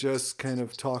they were just kind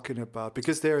of talking about,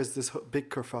 because there is this big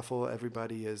kerfuffle.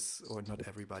 Everybody is, or not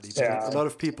everybody, but a lot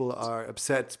of people are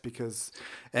upset because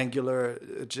Angular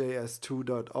JS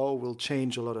 2.0 will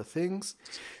change a lot of things,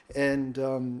 and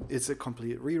it's a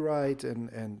complete rewrite,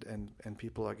 and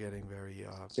people are getting very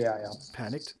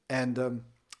panicked. And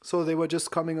so they were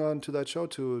just coming on to that show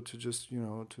to just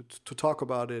to talk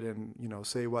about it, and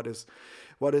say what is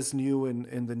new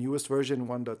in the newest version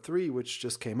 1.3, which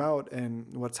just came out,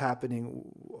 and what's happening,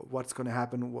 what's going to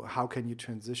happen, how can you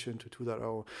transition to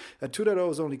 2.0.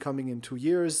 2.0 is only coming in 2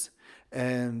 years,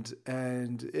 and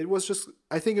it was just,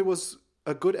 I think it was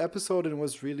a good episode, and it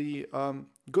was really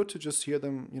good to just hear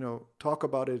them, talk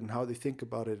about it and how they think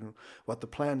about it and what the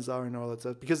plans are and all that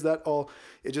stuff. Because that all,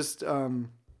 it just,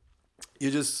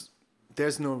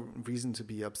 there's no reason to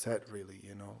be upset, really.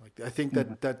 Like, I think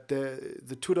that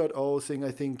the 2.0 thing,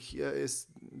 I think is,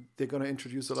 they're going to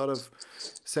introduce a lot of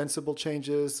sensible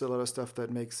changes, a lot of stuff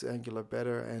that makes Angular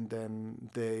better, and then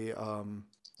they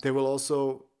will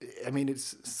also, I mean,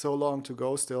 it's so long to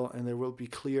go still, and there will be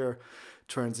clear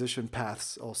transition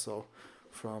paths also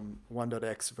from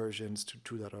 1.x versions to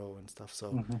 2.0 and stuff.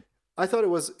 So I thought it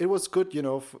was good,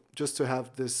 just to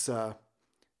have this,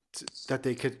 that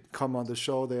they could come on the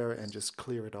show there and just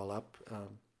clear it all up.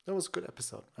 That was a good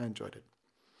episode. I enjoyed it.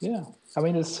 Yeah, I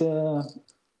mean, it's for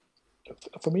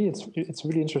me, it's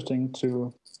really interesting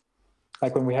to,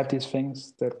 like, when we have these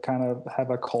things that kind of have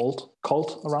a cult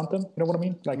around them. You know what I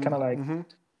mean? Like, kind of like,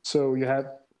 so you have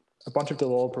a bunch of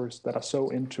developers that are so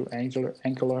into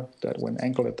Angular that when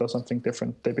Angular does something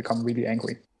different, they become really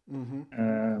angry.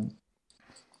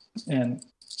 And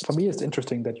for me, it's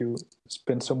interesting that you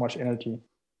spend so much energy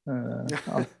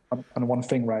on one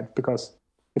thing, right? Because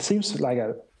it seems like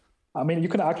I mean, you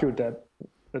can argue that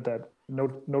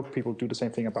Node people do the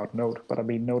same thing about Node, but I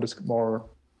mean, Node is more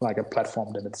like a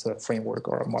platform than it's a framework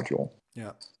or a module.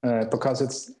 Yeah.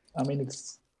 Because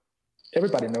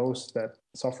everybody knows that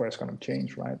software is going to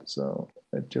change, right? So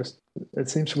it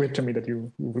seems weird to me that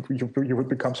you would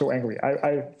become so angry.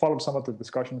 I followed some of the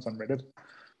discussions on Reddit,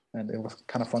 and it was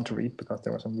kind of fun to read because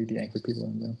there were some really angry people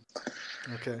in there.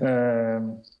 Okay.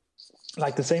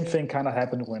 Like the same thing kind of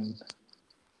happened when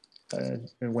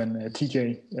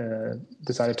TJ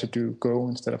decided to do Go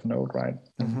instead of Node, right?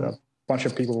 And a bunch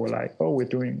of people were like, "Oh, we're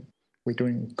doing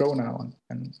Go now,"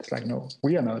 and it's like, no,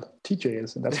 we are not. TJ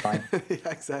is, and that's fine. Yeah,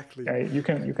 exactly. You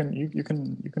can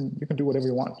do whatever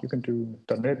you want. You can do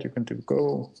 .NET. You can do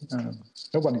Go.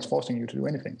 Nobody's forcing you to do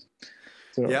anything.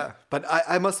 So, yeah, but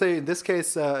I must say, in this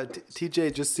case,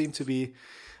 TJ just seemed to be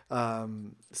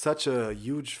such a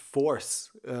huge force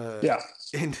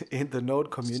in the Node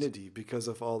community because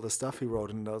of all the stuff he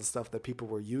wrote and all the stuff that people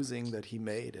were using that he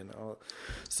made and all.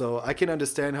 So I can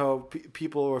understand how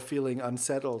people were feeling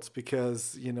unsettled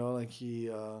because, like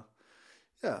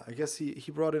I guess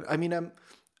he brought in. I mean, I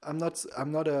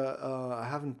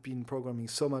haven't been programming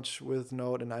so much with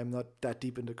Node, and I'm not that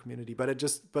deep in the community.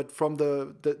 But from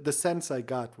the sense I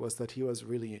got was that he was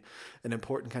really an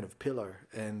important kind of pillar,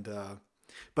 and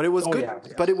but it was good. Yeah.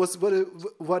 But it was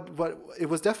it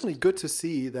was definitely good to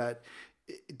see that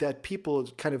people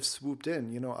kind of swooped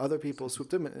in. Other people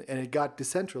swooped in, and it got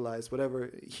decentralized.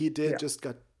 Whatever he did just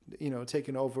got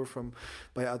taken over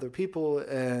by other people,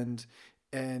 and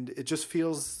it just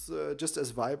feels just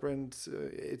as vibrant.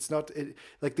 It's not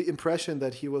like the impression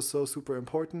that he was so super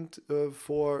important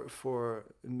for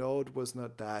Node was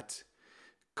not that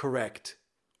correct.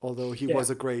 Although he was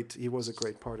a great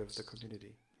part of the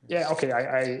community. Yeah. Okay.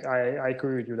 I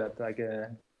agree with you that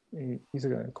he's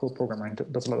a cool programmer and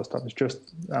does a lot of stuff. It's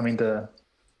just, I mean, the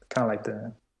kind of like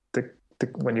the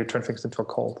when you turn things into a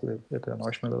cult, it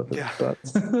annoys me a little bit. Yeah, but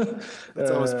it's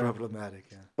always problematic.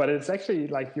 Yeah, but it's actually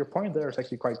like your point there is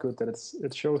actually quite good. That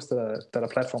it shows that a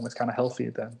platform is kind of healthy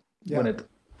then when it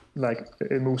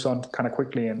moves on kind of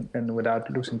quickly and without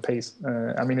losing pace.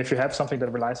 I mean, if you have something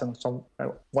that relies on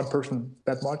one person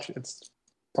that much, it's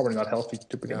probably not healthy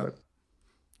to begin with.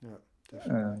 Yeah,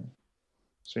 definitely.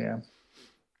 So yeah.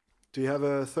 Do you have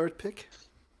a third pick?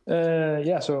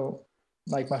 Yeah. So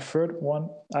like my third one,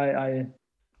 I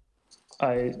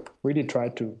really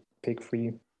tried to pick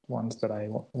 3 ones that I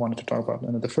wanted to talk about,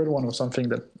 and the third one was something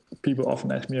that people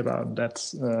often ask me about. And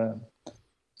that's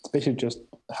it's basically just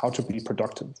how to be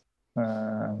productive.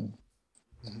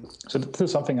 So this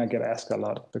is something I get asked a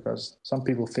lot because some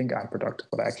people think I'm productive,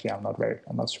 but actually I'm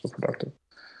not super productive.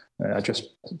 I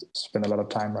just spend a lot of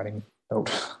time writing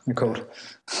code.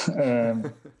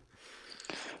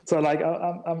 So like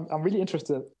I'm really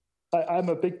interested. I'm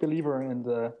a big believer in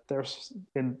the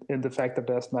fact that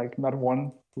there's like not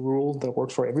one rule that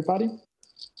works for everybody.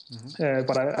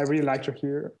 But I really like to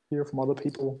hear from other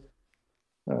people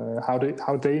how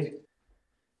they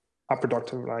are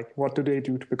productive. Like what do they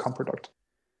do to become productive?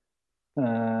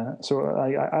 So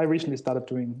I recently started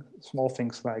doing small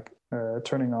things like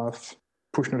turning off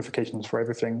push notifications for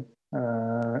everything,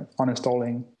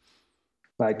 uninstalling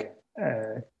like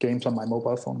games on my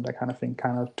mobile phone, that kind of thing,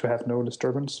 kind of to have no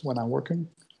disturbance when I'm working.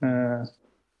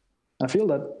 I feel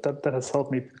that has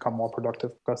helped me become more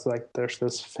productive because like there's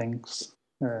this things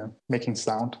making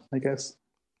sound, I guess.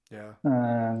 Yeah.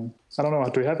 I don't know.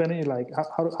 Do you have any like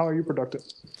how are you productive?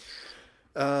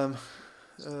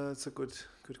 It's a good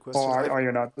question. Or are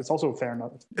you not? It's also fair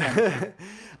not.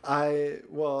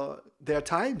 There are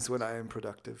times when I am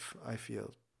productive. I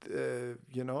feel,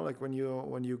 like when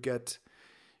you get,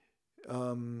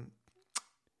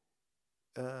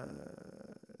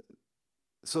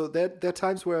 so there are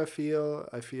times where I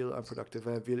feel unproductive.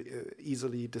 I feel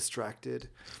easily distracted,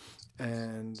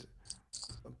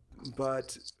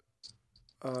 but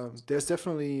there's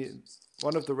definitely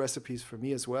one of the recipes for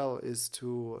me as well is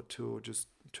to just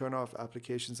turn off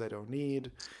applications I don't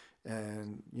need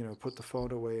and put the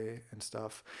phone away and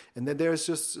stuff. And then there's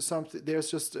just something,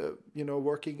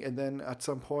 working, and then at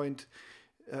some point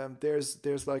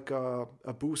there's like a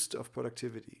boost of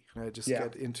productivity, and I just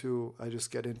get into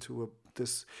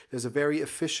this. There's a very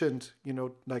efficient,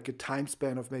 like a time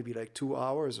span of maybe like 2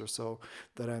 hours or so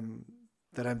that I'm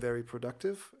very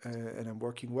productive and I'm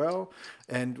working well.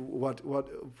 And what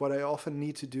I often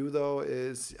need to do though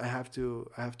is I have to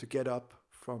get up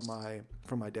from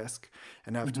my desk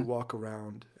and I have to walk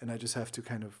around, and I just have to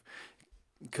kind of,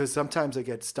 because sometimes I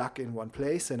get stuck in one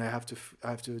place and I have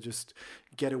to just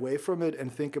get away from it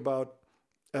and think about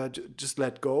just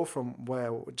let go from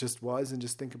where I just was and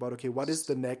just think about, okay, what is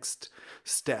the next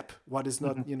step? What is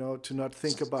not, to not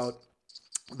think about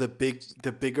the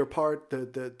bigger part,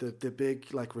 the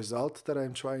big like result that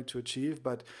I'm trying to achieve,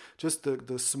 but just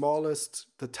the smallest,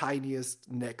 the tiniest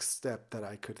next step that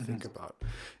I could think about.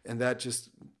 And that just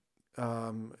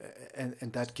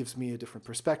and that gives me a different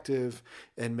perspective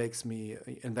and makes me,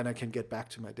 and then I can get back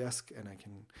to my desk and I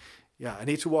can, I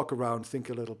need to walk around, think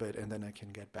a little bit, and then I can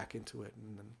get back into it.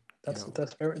 And then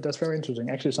that's very interesting.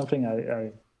 Actually, something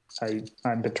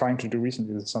I've been trying to do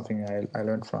recently is something I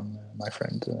learned from my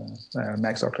friend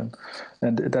Max Auckland,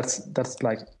 and that's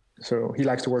like, so he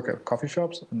likes to work at coffee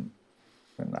shops, and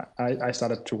I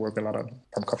started to work a lot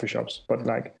from coffee shops, but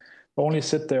like only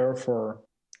sit there for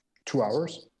 2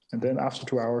 hours, and then after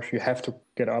 2 hours you have to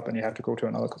get up and you have to go to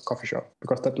another coffee shop,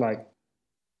 because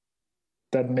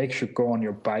that makes you go on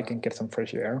your bike and get some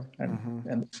fresh air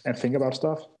and think about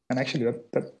stuff. And actually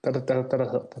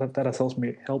that has helped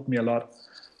me a lot.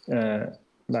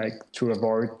 Like to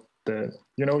avoid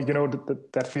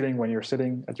that feeling when you're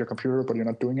sitting at your computer but you're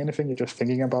not doing anything, you're just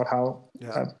thinking about how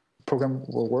a program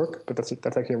will work. But that's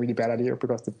actually a really bad idea,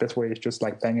 because the best way is just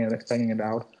like banging it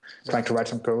out, trying to write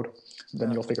some code,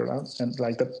 then you'll figure it out. And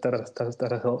like that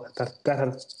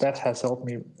has helped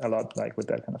me a lot, like with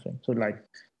that kind of thing. So like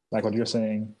what you're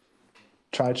saying,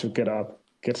 try to get up,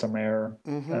 get some air,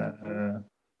 and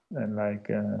like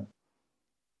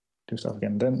do stuff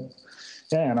again. Then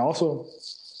and also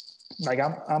like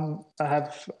I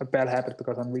have a bad habit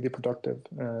because I'm really productive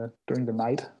during the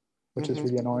night, which is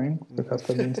really annoying, because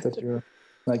that means that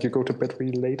you go to bed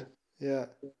really late.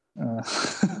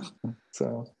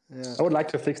 So I would like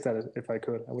to fix that if I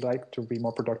could. I would like to be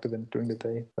more productive during the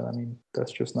day, but I mean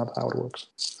that's just not how it works.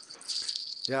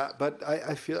 Yeah, but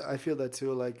I feel that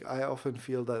too. Like I often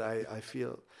feel that I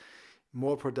feel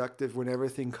more productive when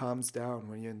everything calms down,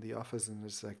 when you're in the office and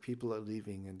it's like people are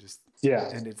leaving and just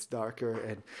and it's darker,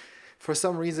 and for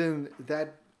some reason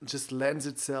that just lends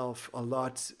itself a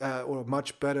lot or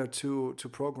much better to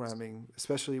programming,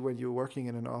 especially when you're working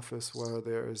in an office where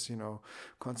there's, you know,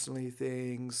 constantly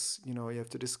things, you know, you have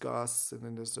to discuss, and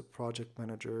then there's the project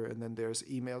manager, and then there's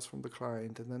emails from the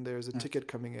client, and then there's a ticket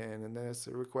coming in, and there's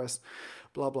a request,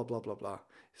 blah, blah, blah, blah, blah.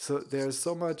 So there's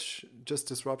so much just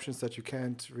disruptions that you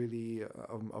can't really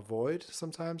avoid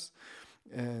sometimes.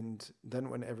 And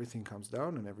then when everything comes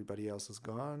down and everybody else is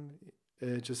gone,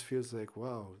 it just feels like,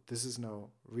 wow, this is now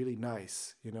really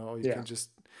nice. You know, you can just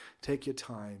take your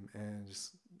time and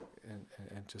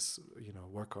just you know,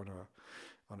 work on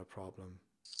a problem.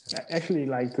 Actually,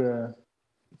 like the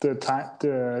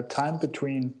time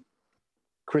between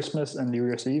Christmas and New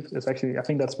Year's Eve is actually, I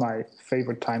think that's my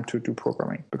favorite time to do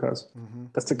programming, because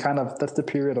that's the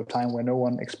period of time where no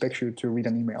one expects you to read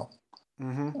an email.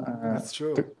 That's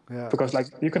true. Because like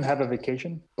you can have a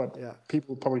vacation, but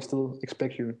people probably still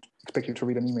expect you to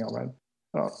read an email, right?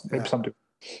 Maybe some do.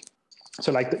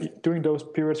 So like during those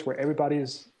periods where everybody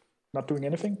is not doing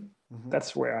anything,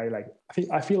 that's where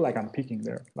I feel like I'm peaking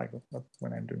there, like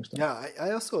when I'm doing stuff. Yeah,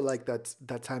 I also like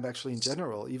that time actually in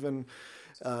general. Even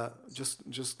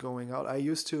just going out. I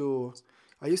used to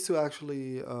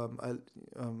actually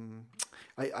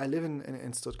I live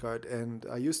in Stuttgart, and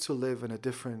I used to live in a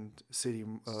different city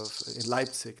in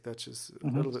Leipzig, that's just a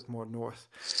little bit more north.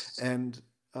 And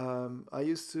I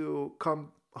used to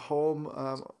come home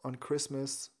on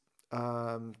Christmas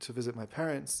to visit my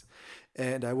parents,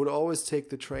 and I would always take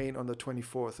the train on the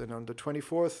 24th. And on the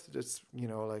 24th, it's, you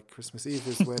know, like Christmas Eve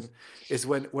is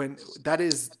when that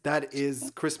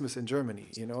is Christmas in Germany,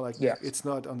 you know, like it's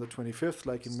not on the 25th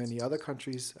like in many other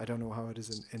countries. I don't know how it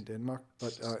is in Denmark,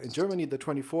 but in Germany, the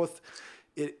 24th,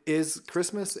 it is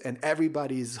Christmas, and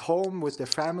everybody's home with their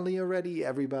family already.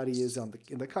 Everybody is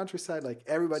in the countryside, like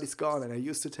everybody's gone. And I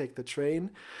used to take the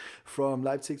train from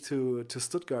Leipzig to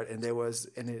Stuttgart, and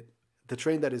the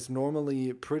train that is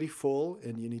normally pretty full,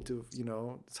 and you need to, you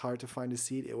know, it's hard to find a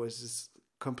seat. It was just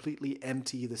completely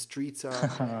empty. The streets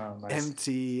are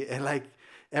empty, and like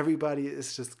everybody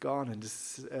is just gone, and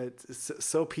just it's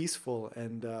so peaceful,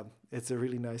 and it's a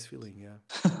really nice feeling. Yeah,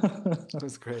 it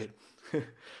was great.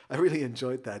 I really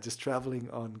enjoyed that. Just traveling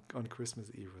on Christmas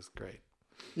Eve was great.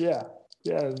 Yeah,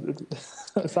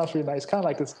 it sounds really nice. Kind of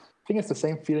like this. I think it's the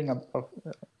same feeling of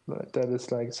that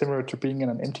is like similar to being in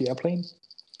an empty airplane.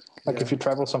 Like if you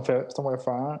travel somewhere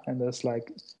far, and there's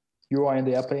like you are in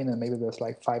the airplane, and maybe there's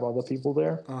like 5 other people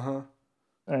there,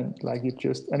 and like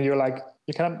you're like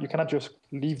you cannot just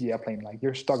leave the airplane. Like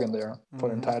you're stuck in there for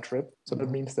the entire trip. So that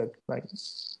means that like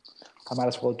I might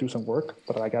as well do some work,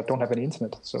 but like I don't have any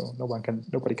internet, so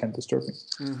nobody can disturb me.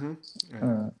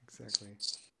 Exactly.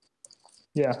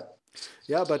 Yeah.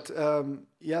 Yeah, but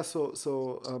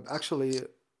so actually,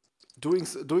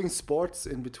 doing sports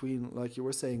in between, like you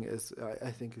were saying, is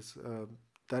I think is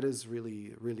that is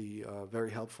really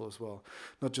very helpful as well.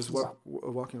 Not just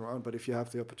walking around, but if you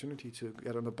have the opportunity to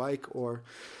get on a bike or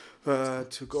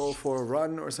to go for a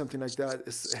run or something like that,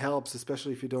 it helps,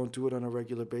 especially if you don't do it on a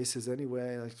regular basis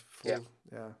anyway. Like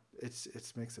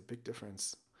it makes a big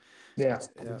difference. Yeah.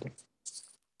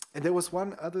 And there was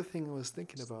one other thing I was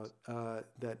thinking about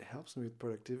that helps me with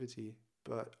productivity.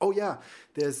 But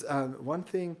there's one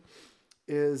thing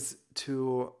is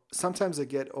to sometimes I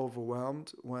get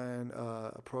overwhelmed when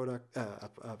a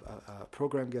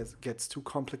program gets too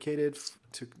complicated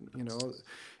to, you know,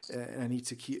 and I need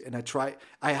to keep, and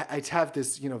I have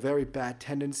this, you know, very bad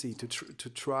tendency to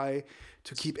try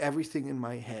to keep everything in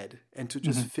my head and to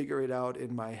just figure it out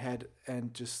in my head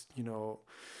and just, you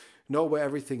know where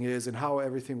everything is and how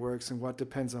everything works and what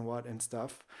depends on what and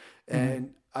stuff.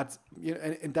 And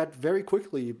and that very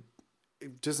quickly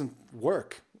it doesn't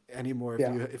work anymore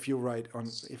if you write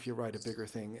a bigger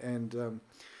thing. And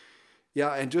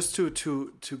and just to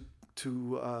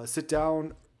sit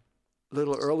down a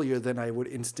little earlier than I would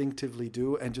instinctively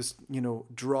do and just, you know,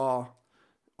 draw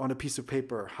on a piece of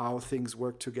paper how things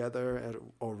work together,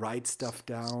 or write stuff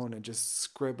down and just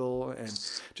scribble, and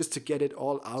just to get it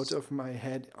all out of my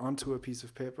head onto a piece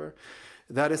of paper.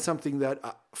 That is something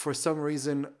that for some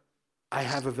reason I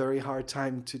have a very hard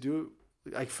time to do.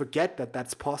 I forget that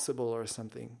that's possible or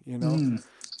something, you know?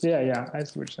 Yeah, I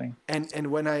see what you're saying. And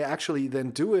when I actually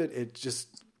then do it, it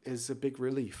just is a big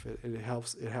relief. It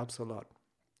helps a lot.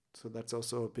 So that's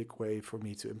also a big way for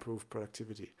me to improve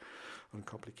productivity on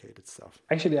complicated stuff.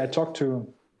 Actually, I talked to,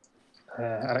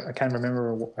 I can't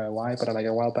remember why, but like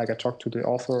a while back, I talked to the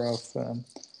author of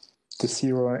the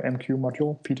Zero MQ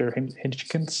module, Peter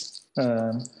Hitchens.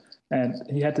 And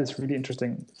he had this really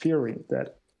interesting theory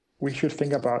that we should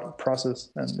think about process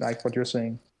and like what you're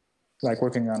saying, like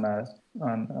working on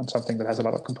something that has a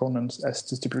lot of components as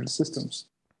distributed systems.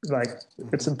 Like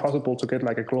it's impossible to get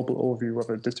like a global overview of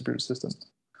a distributed system.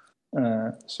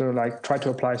 So like try to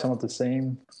apply some of the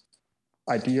same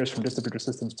ideas from distributed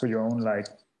systems to your own like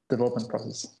development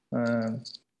process.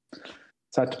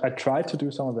 So I tried to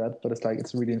do some of that, but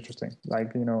it's really interesting.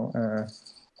 Like,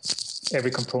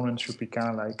 every component should be kind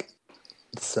of like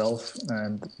itself,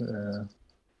 and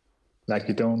like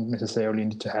you don't necessarily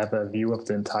need to have a view of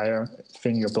the entire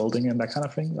thing you're building and that kind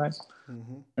of thing, right?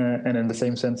 And in the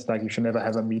same sense, like you should never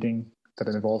have a meeting that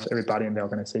involves everybody in the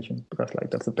organization, because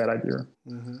like that's a bad idea.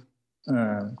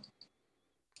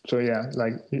 So yeah,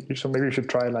 like so maybe you should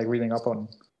try like reading up on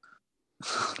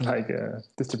like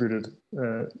distributed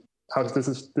how does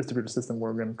this distributed system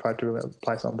work, and try to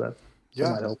apply some of that. Yeah,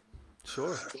 that might help.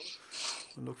 Sure.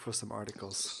 I'll look for some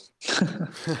articles.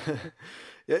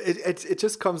 Yeah, it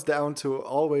just comes down to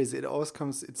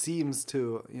it seems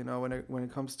to, when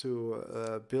it comes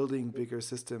to building bigger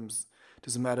systems,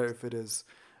 doesn't matter if it is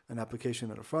an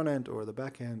application on the front end or the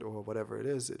back end or whatever it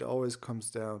is, it always comes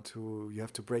down to you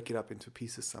have to break it up into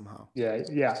pieces somehow. Yeah.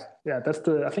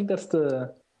 I think that's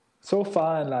the so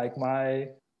far in like my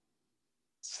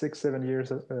 6-7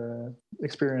 years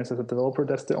experience as a developer,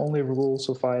 that's the only rule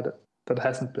so far that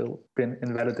hasn't been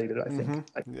invalidated. I think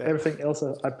everything else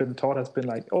I've been taught has been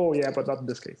like, oh yeah, but not in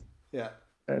this case. Yeah.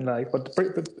 And like, but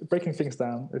breaking things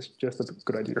down is just a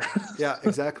good idea. Yeah,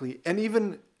 exactly. And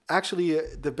even actually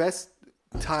the best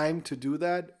time to do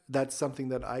that's something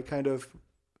that I kind of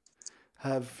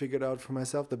have figured out for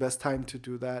myself. The best time to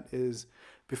do that is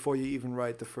before you even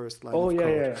write the first line of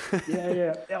code.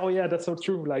 Yeah. Oh yeah, that's so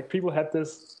true. Like people had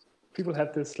this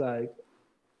like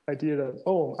idea that,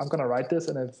 oh, I'm gonna write this,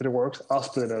 and if it works, I'll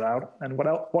split it out. And what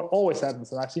always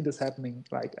happens, and I've seen this happening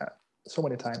like so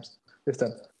many times, is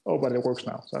that, oh, but it works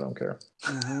now, so I don't care.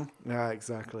 Yeah,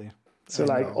 exactly. So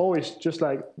like always just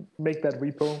like make that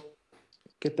repo,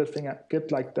 get that thing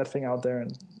out there,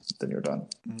 and then you're done.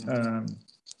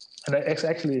 And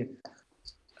actually,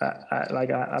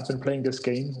 I've been playing this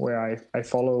game where I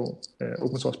follow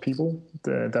open source people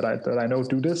that I know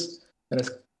do this, and it's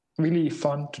really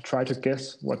fun to try to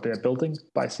guess what they're building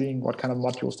by seeing what kind of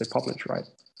modules they publish, right?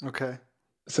 Okay.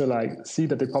 So like see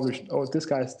that they publish, oh, this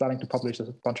guy is starting to publish a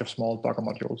bunch of small Docker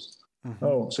modules.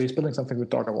 Oh, so he's building something with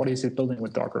Docker. What is he building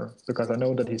with Docker? Because I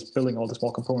know that he's building all the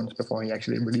small components before he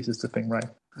actually releases the thing, right?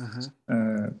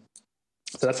 So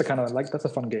that's that's a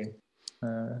fun game.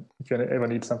 If you ever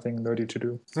need something nerdy to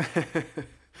do.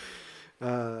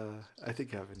 I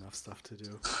think I have enough stuff to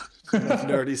do. Enough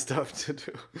nerdy stuff to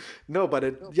do. No, but I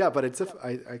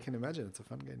can imagine it's a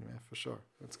fun game, yeah, for sure.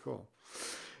 That's cool.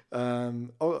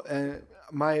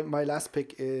 My last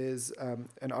pick is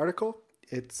an article.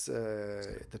 It's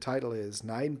the title is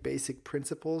 9 Basic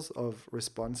Principles of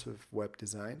Responsive Web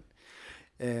Design,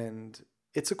 and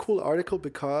it's a cool article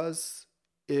because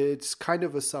it's kind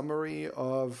of a summary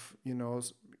of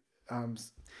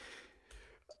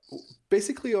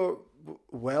basically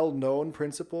well-known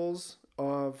principles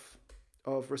of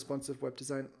responsive web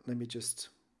design. Let me just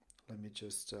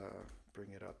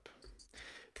bring it up.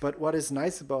 But what is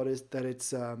nice about it is that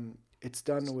it's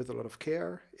done with a lot of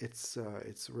care. It's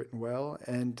written well,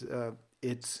 and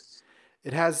it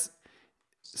has.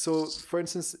 So, for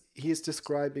instance, he is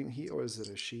describing, or is it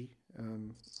a she?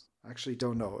 I actually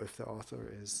don't know if the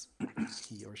author is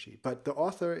he or she, but the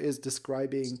author is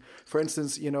describing, for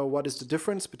instance, what is the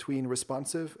difference between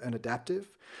responsive and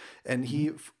adaptive, and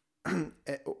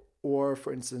or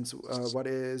for instance, what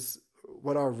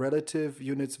are relative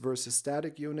units versus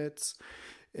static units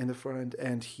in the front end,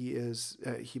 and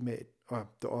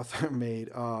the author made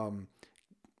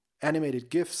animated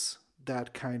GIFs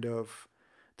that kind of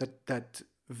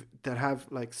that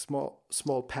have like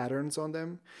small patterns on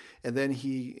them, and then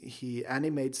he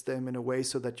animates them in a way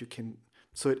so that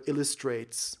it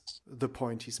illustrates the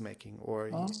point he's making, or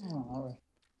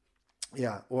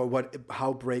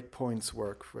how breakpoints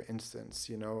work, for instance.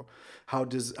 How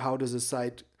does a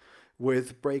site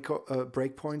with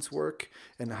breakpoints work,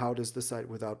 and how does the site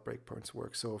without breakpoints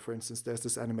work? So, for instance, there's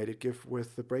this animated GIF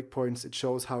with the breakpoints. It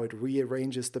shows how it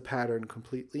rearranges the pattern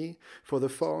completely for the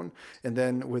phone, and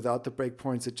then without the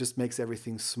breakpoints, it just makes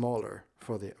everything smaller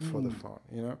for the phone.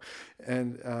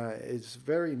 And it's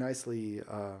very nicely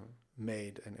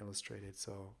made and illustrated.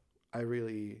 So I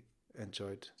really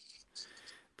enjoyed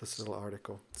this little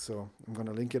article. So I'm going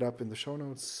to link it up in the show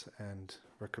notes and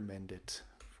recommend it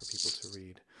for people to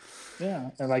read.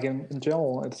 Yeah, and like in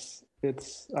general,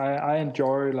 I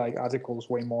enjoy like articles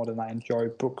way more than I enjoy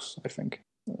books, I think.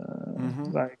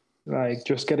 Like like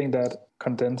just getting that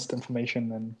condensed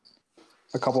information in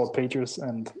a couple of pages,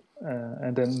 and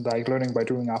then like learning by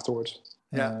doing afterwards.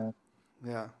 Yeah.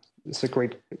 It's a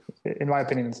great, in my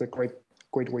opinion, it's a great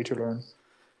way to learn.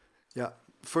 Yeah,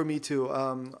 for me too.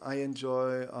 I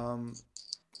enjoy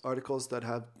articles that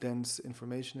have dense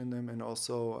information in them, and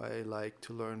also I like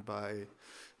to learn by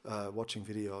watching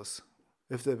videos.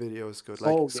 If the video is good,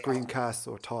 like screencasts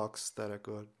or talks that are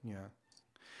good.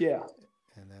 Yeah,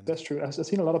 and then, that's true. I've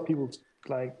seen a lot of people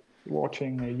like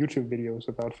watching YouTube videos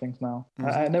about things now.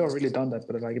 I never really done that,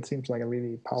 but like it seems like a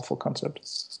really powerful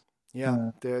concept.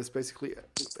 Yeah, there's basically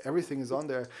everything is on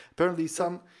there. Apparently,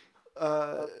 some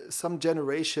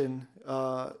generation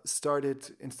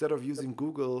started, instead of using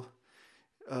Google,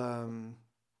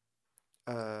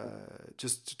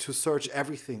 just to search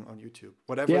everything on YouTube.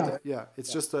 Whatever.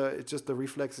 It's just the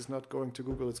reflex is not going to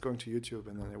Google; it's going to YouTube,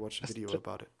 and then they watch a video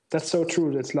about it. That's so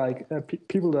true. It's like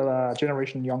people that are a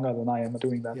generation younger than I am are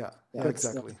doing that. Yeah,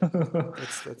 exactly.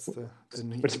 That's the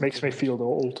which makes me feel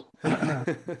old.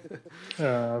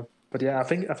 But yeah, I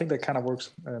think that kind of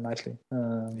works nicely.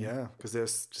 Because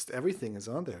there's just everything is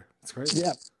on there. It's crazy.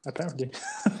 Yeah, apparently.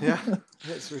 Yeah,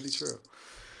 it's really true.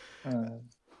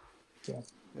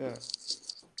 Yeah.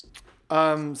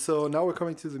 So now we're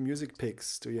coming to the music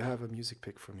picks. Do you have a music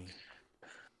pick for me?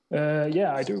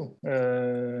 Yeah, I do.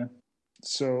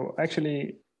 So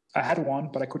actually, I had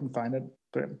one, but I couldn't find it.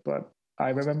 But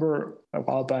I remember a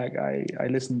while back, I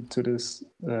listened to this.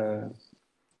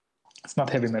 It's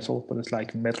not heavy metal, but it's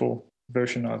like metal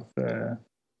version of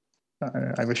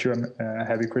I Wish You a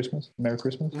Happy Christmas, Merry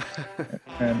Christmas.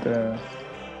 And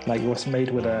like it was made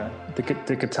with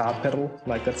the guitar pedal,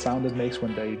 like that sound it makes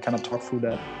when they kind of talk through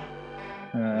that.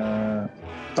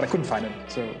 But I couldn't find it,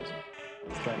 so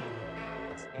it's like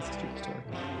it's a stupid story.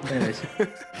 Anyways,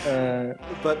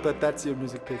 but that's your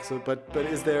music pick. So, but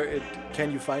is there?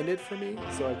 Can you find it for me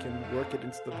so I can work it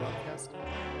into the podcast?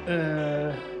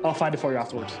 I'll find it for you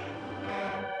afterwards.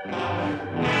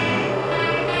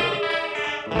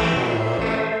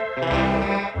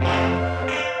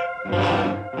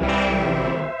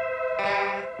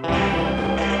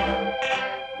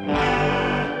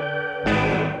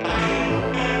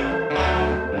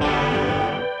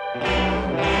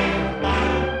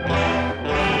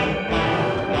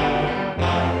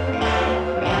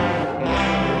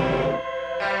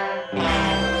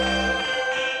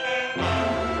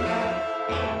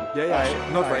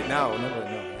 Not right now.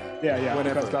 Yeah.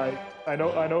 Whenever. Because like I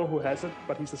know who has it,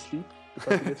 but he's asleep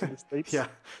because he lives in the States. Yeah,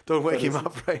 don't wake him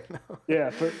up right now.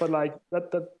 Yeah, but like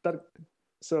that.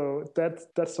 So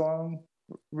that song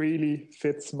really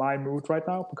fits my mood right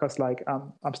now because like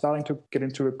I'm starting to get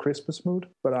into a Christmas mood,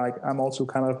 but I'm also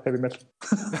kind of heavy metal.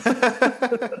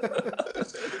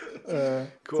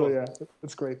 Cool. So yeah,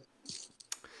 it's great.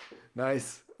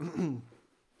 Nice.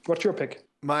 What's your pick?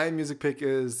 My music pick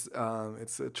is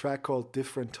it's a track called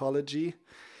Differentology,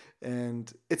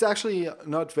 and it's actually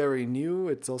not very new.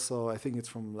 It's also, I think it's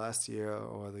from last year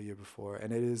or the year before,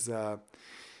 and it is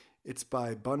it's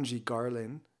by Bunji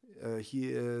Garlin. He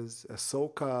is a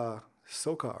soca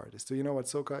artist. Do you know what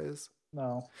soca is?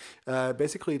 No.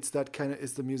 Basically, it's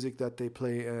the music that they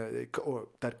play or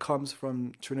that comes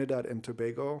from Trinidad and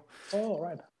Tobago. Oh,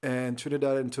 right. And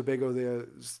Trinidad and Tobago,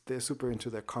 they're super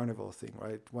into their carnival thing,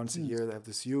 right? Once a year, they have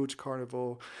this huge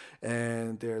carnival,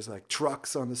 and there's like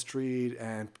trucks on the street,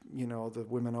 and the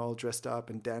women all dressed up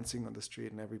and dancing on the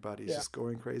street, and everybody's just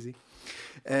going crazy.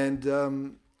 And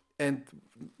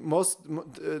most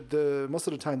of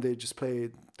the time they just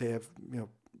play.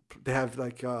 They have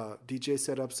like DJ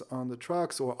setups on the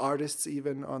trucks, or artists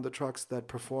even on the trucks that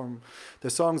perform the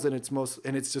songs, and it's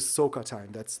just soca time.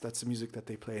 That's the music that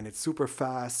they play, and it's super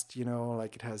fast.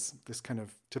 Like it has this kind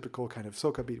of typical kind of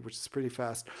soca beat, which is pretty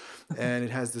fast, and it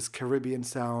has this Caribbean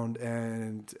sound,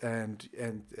 and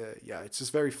it's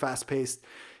just very fast paced.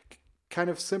 Kind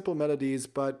of simple melodies,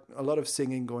 but a lot of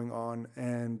singing going on,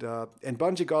 and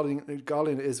Bunji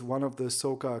Garlin is one of the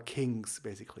soca kings.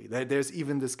 Basically, there's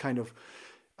even this kind of,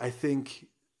 I think,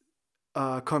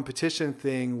 competition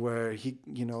thing where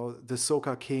the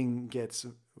soca king gets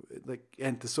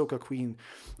and the soca queen,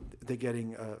 they're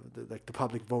getting the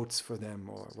public votes for them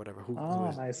or whatever. Who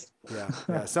is, nice.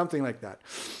 Yeah, something like that.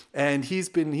 And he's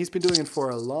been doing it for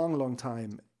a long, long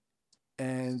time.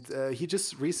 And he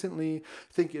just recently,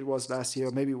 I think it was last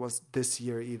year, maybe it was this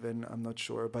year even, I'm not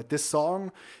sure. But this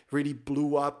song really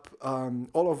blew up all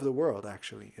over the world,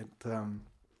 actually.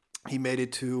 He made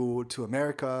it to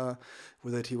America.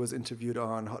 With it, he was interviewed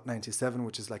on Hot 97,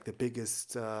 which is like the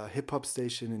biggest hip-hop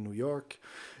station in New York.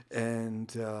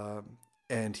 And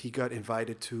and he got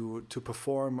invited to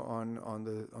perform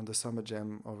on the Summer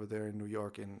Jam over there in New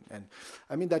York, and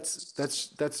I mean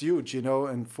that's huge, you know.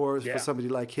 And for somebody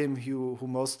like him, who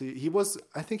mostly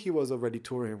I think he was already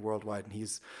touring worldwide, and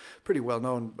he's pretty well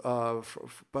known.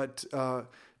 But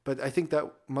I think that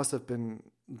must have been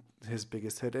his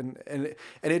biggest hit, and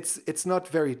it's not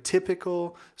very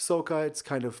typical soca. It's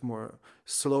kind of more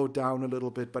slowed down a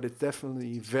little bit, but it's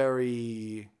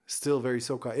definitely still very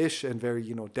soca-ish and very,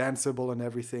 you know, danceable and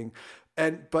everything.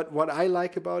 But what I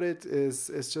like about it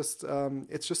is just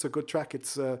it's just a good track.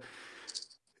 It's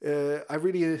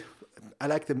I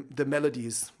like the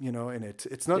melodies, you know, in it.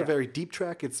 It's not a very deep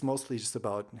track. It's mostly just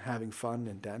about having fun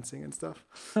and dancing and stuff.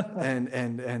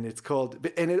 and it's called,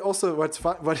 and it also, what's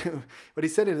fun, what he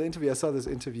said in the interview, I saw this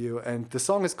interview, and the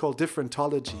song is called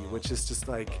Differentology, which is just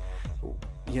like,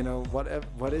 you know, what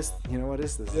is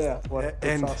this? Yeah,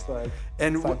 it sounds like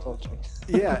Scientology.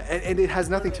 Yeah, and it has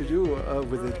nothing to do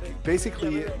with it.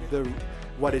 Basically,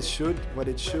 what it should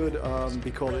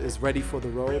be called is Ready for the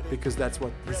Road, because that's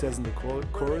what he says in the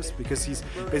chorus. Because he's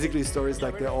basically, stories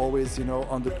like they're always, you know,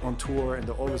 on tour, and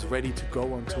they're always ready to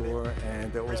go on tour,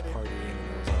 and they're always partying.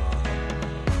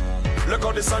 Look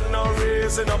how the sun now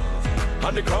raising up,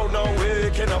 and the crowd now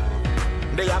waking up.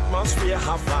 The atmosphere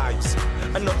have vibes,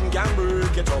 and nothing can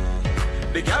break it up.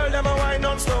 The girl them a wine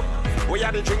non-stop. We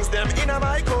had the drinks them in a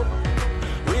my cup.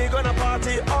 We gonna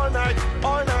party all night,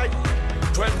 all night.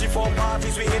 24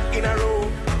 parties we hit in a row.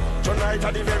 Tonight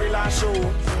at the very last show,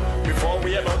 before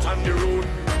we head out on the road.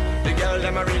 The girl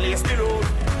them a release the road.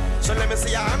 So let me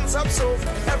see your hands up, so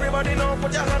everybody know,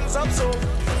 put your hands up, so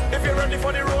if you're ready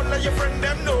for the road, let your friend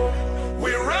them know.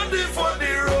 We're ready for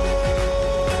the road.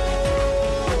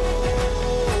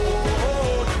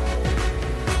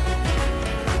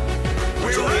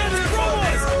 We're ready for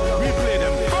the road. We play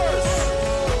them first.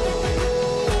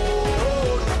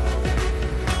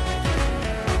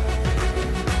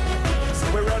 So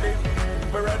we're ready.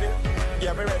 We're ready.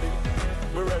 Yeah, we're ready.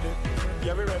 We're ready.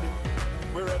 Yeah, we're ready.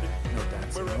 We're ready. No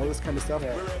dancing, all this kind of stuff.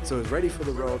 Yeah. So it's Ready for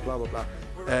the Road, blah blah blah.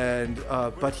 And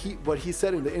but what he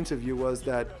said in the interview was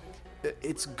that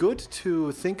it's good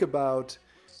to think about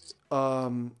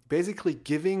basically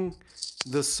giving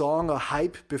the song a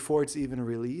hype before it's even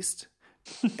released,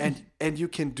 and you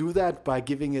can do that by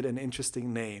giving it an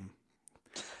interesting name.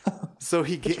 So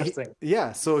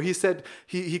so he said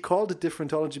he called it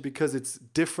Differentology because it's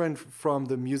different from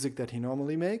the music that he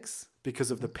normally makes,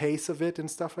 because of the pace of it and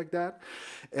stuff like that,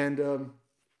 and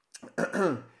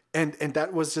and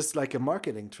that was just like a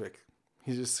marketing trick.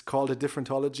 He just called it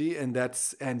Differentology, and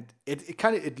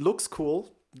it looks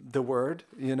cool, the word,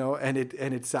 you know, and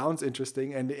it sounds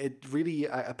interesting, and it really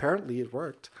apparently it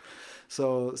worked.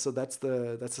 So that's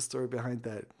the story behind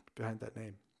that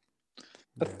name.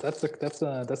 That's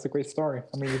a great story.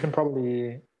 I mean, you can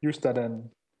probably use that in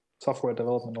software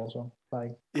development also,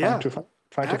 like trying to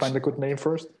find a good name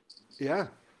first. Yeah,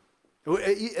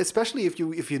 especially if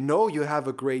you know you have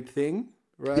a great thing.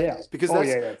 Right. Yeah. Because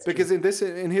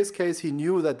in his case, he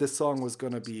knew that this song was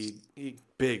gonna be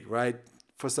big, right?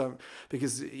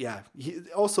 He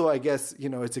also, I guess, you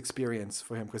know, it's experience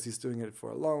for him, because he's doing it for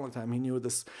a long time. He knew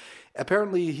this.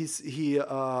 Apparently, he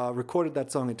recorded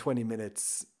that song in 20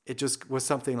 minutes. It just was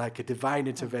something like a divine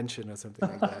intervention or something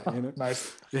like that. You know?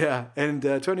 Nice. Yeah, and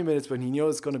 20 minutes when he knew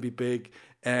it's going to be big.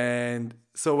 And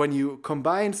so when you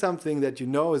combine something that you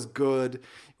know is good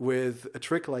with a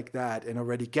trick like that, and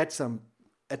already get some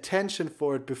attention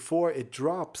for it before it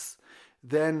drops,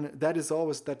 then that is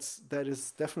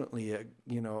definitely a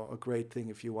great thing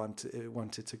if you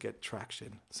wanted to get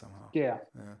traction somehow. Yeah,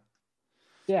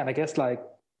 and I guess like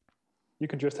you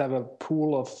can just have a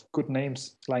pool of good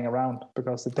names lying around,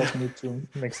 because it doesn't need to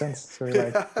make sense. So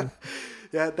you're like,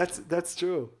 yeah, that's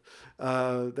true.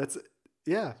 And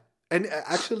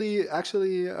actually,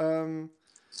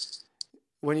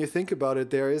 when you think about it,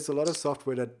 there is a lot of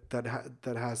software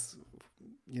that has,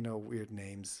 you know, weird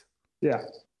names. Yeah.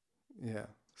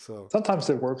 So sometimes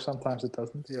it works, sometimes it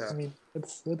doesn't. Yeah. I mean,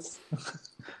 it's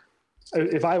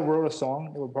if I wrote a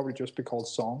song, it would probably just be called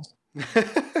Song.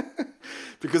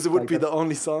 Because it would be the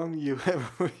only song you would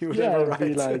ever write.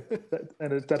 Be like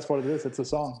that, that's what it is. It's a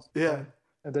song. Yeah.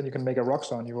 And then you can make a rock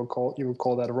song. You would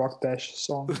call that a rock dash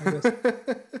song, I guess.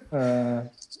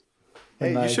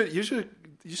 Hey,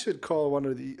 you should call one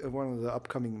of the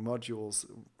upcoming modules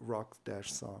rock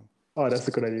dash song. Oh, that's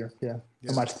a good idea. Yeah.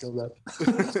 I might steal that.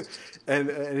 and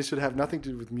it should have nothing to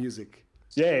do with music.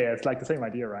 Yeah, it's like the same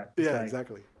idea, right? It's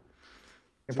exactly.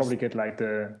 You probably get like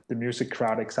the music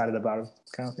crowd excited about it,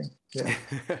 kind of thing. Yeah,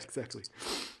 exactly.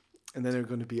 And then they're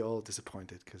going to be all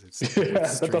disappointed because it's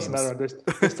that doesn't matter. They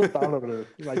still download it.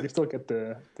 Like you still get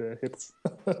the hits.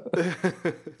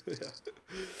 Yeah.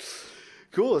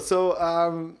 Cool. So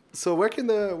where can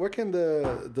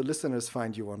the listeners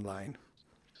find you online?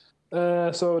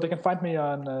 So they can find me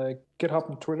on GitHub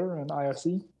and Twitter and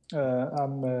IRC.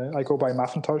 I go by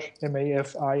Mafintosh,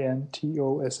 Mafintosh,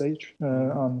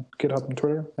 on GitHub and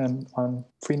Twitter, and on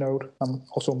Freenode, I'm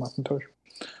also Mafintosh.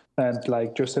 And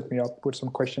like, just hit me up with some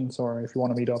questions, or if you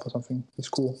want to meet up or something, it's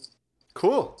cool.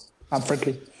 Cool. I'm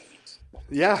friendly.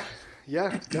 Yeah,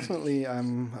 definitely.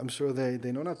 I'm sure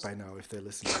they know that by now if they're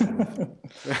listening.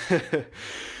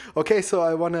 Okay, so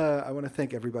I wanna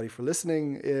thank everybody for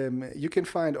listening. You can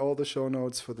find all the show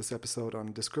notes for this episode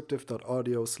on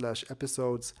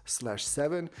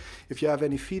descriptive.audio/episodes/7. If you have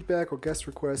any feedback or guest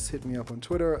requests, hit me up on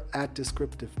Twitter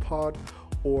 @descriptivepod,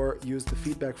 or use the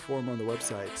feedback form on the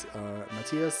website.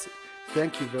 Matthias,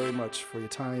 thank you very much for your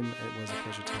time. It was a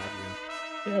pleasure to have you.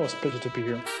 Yeah, it was a pleasure to be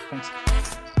here. Thanks.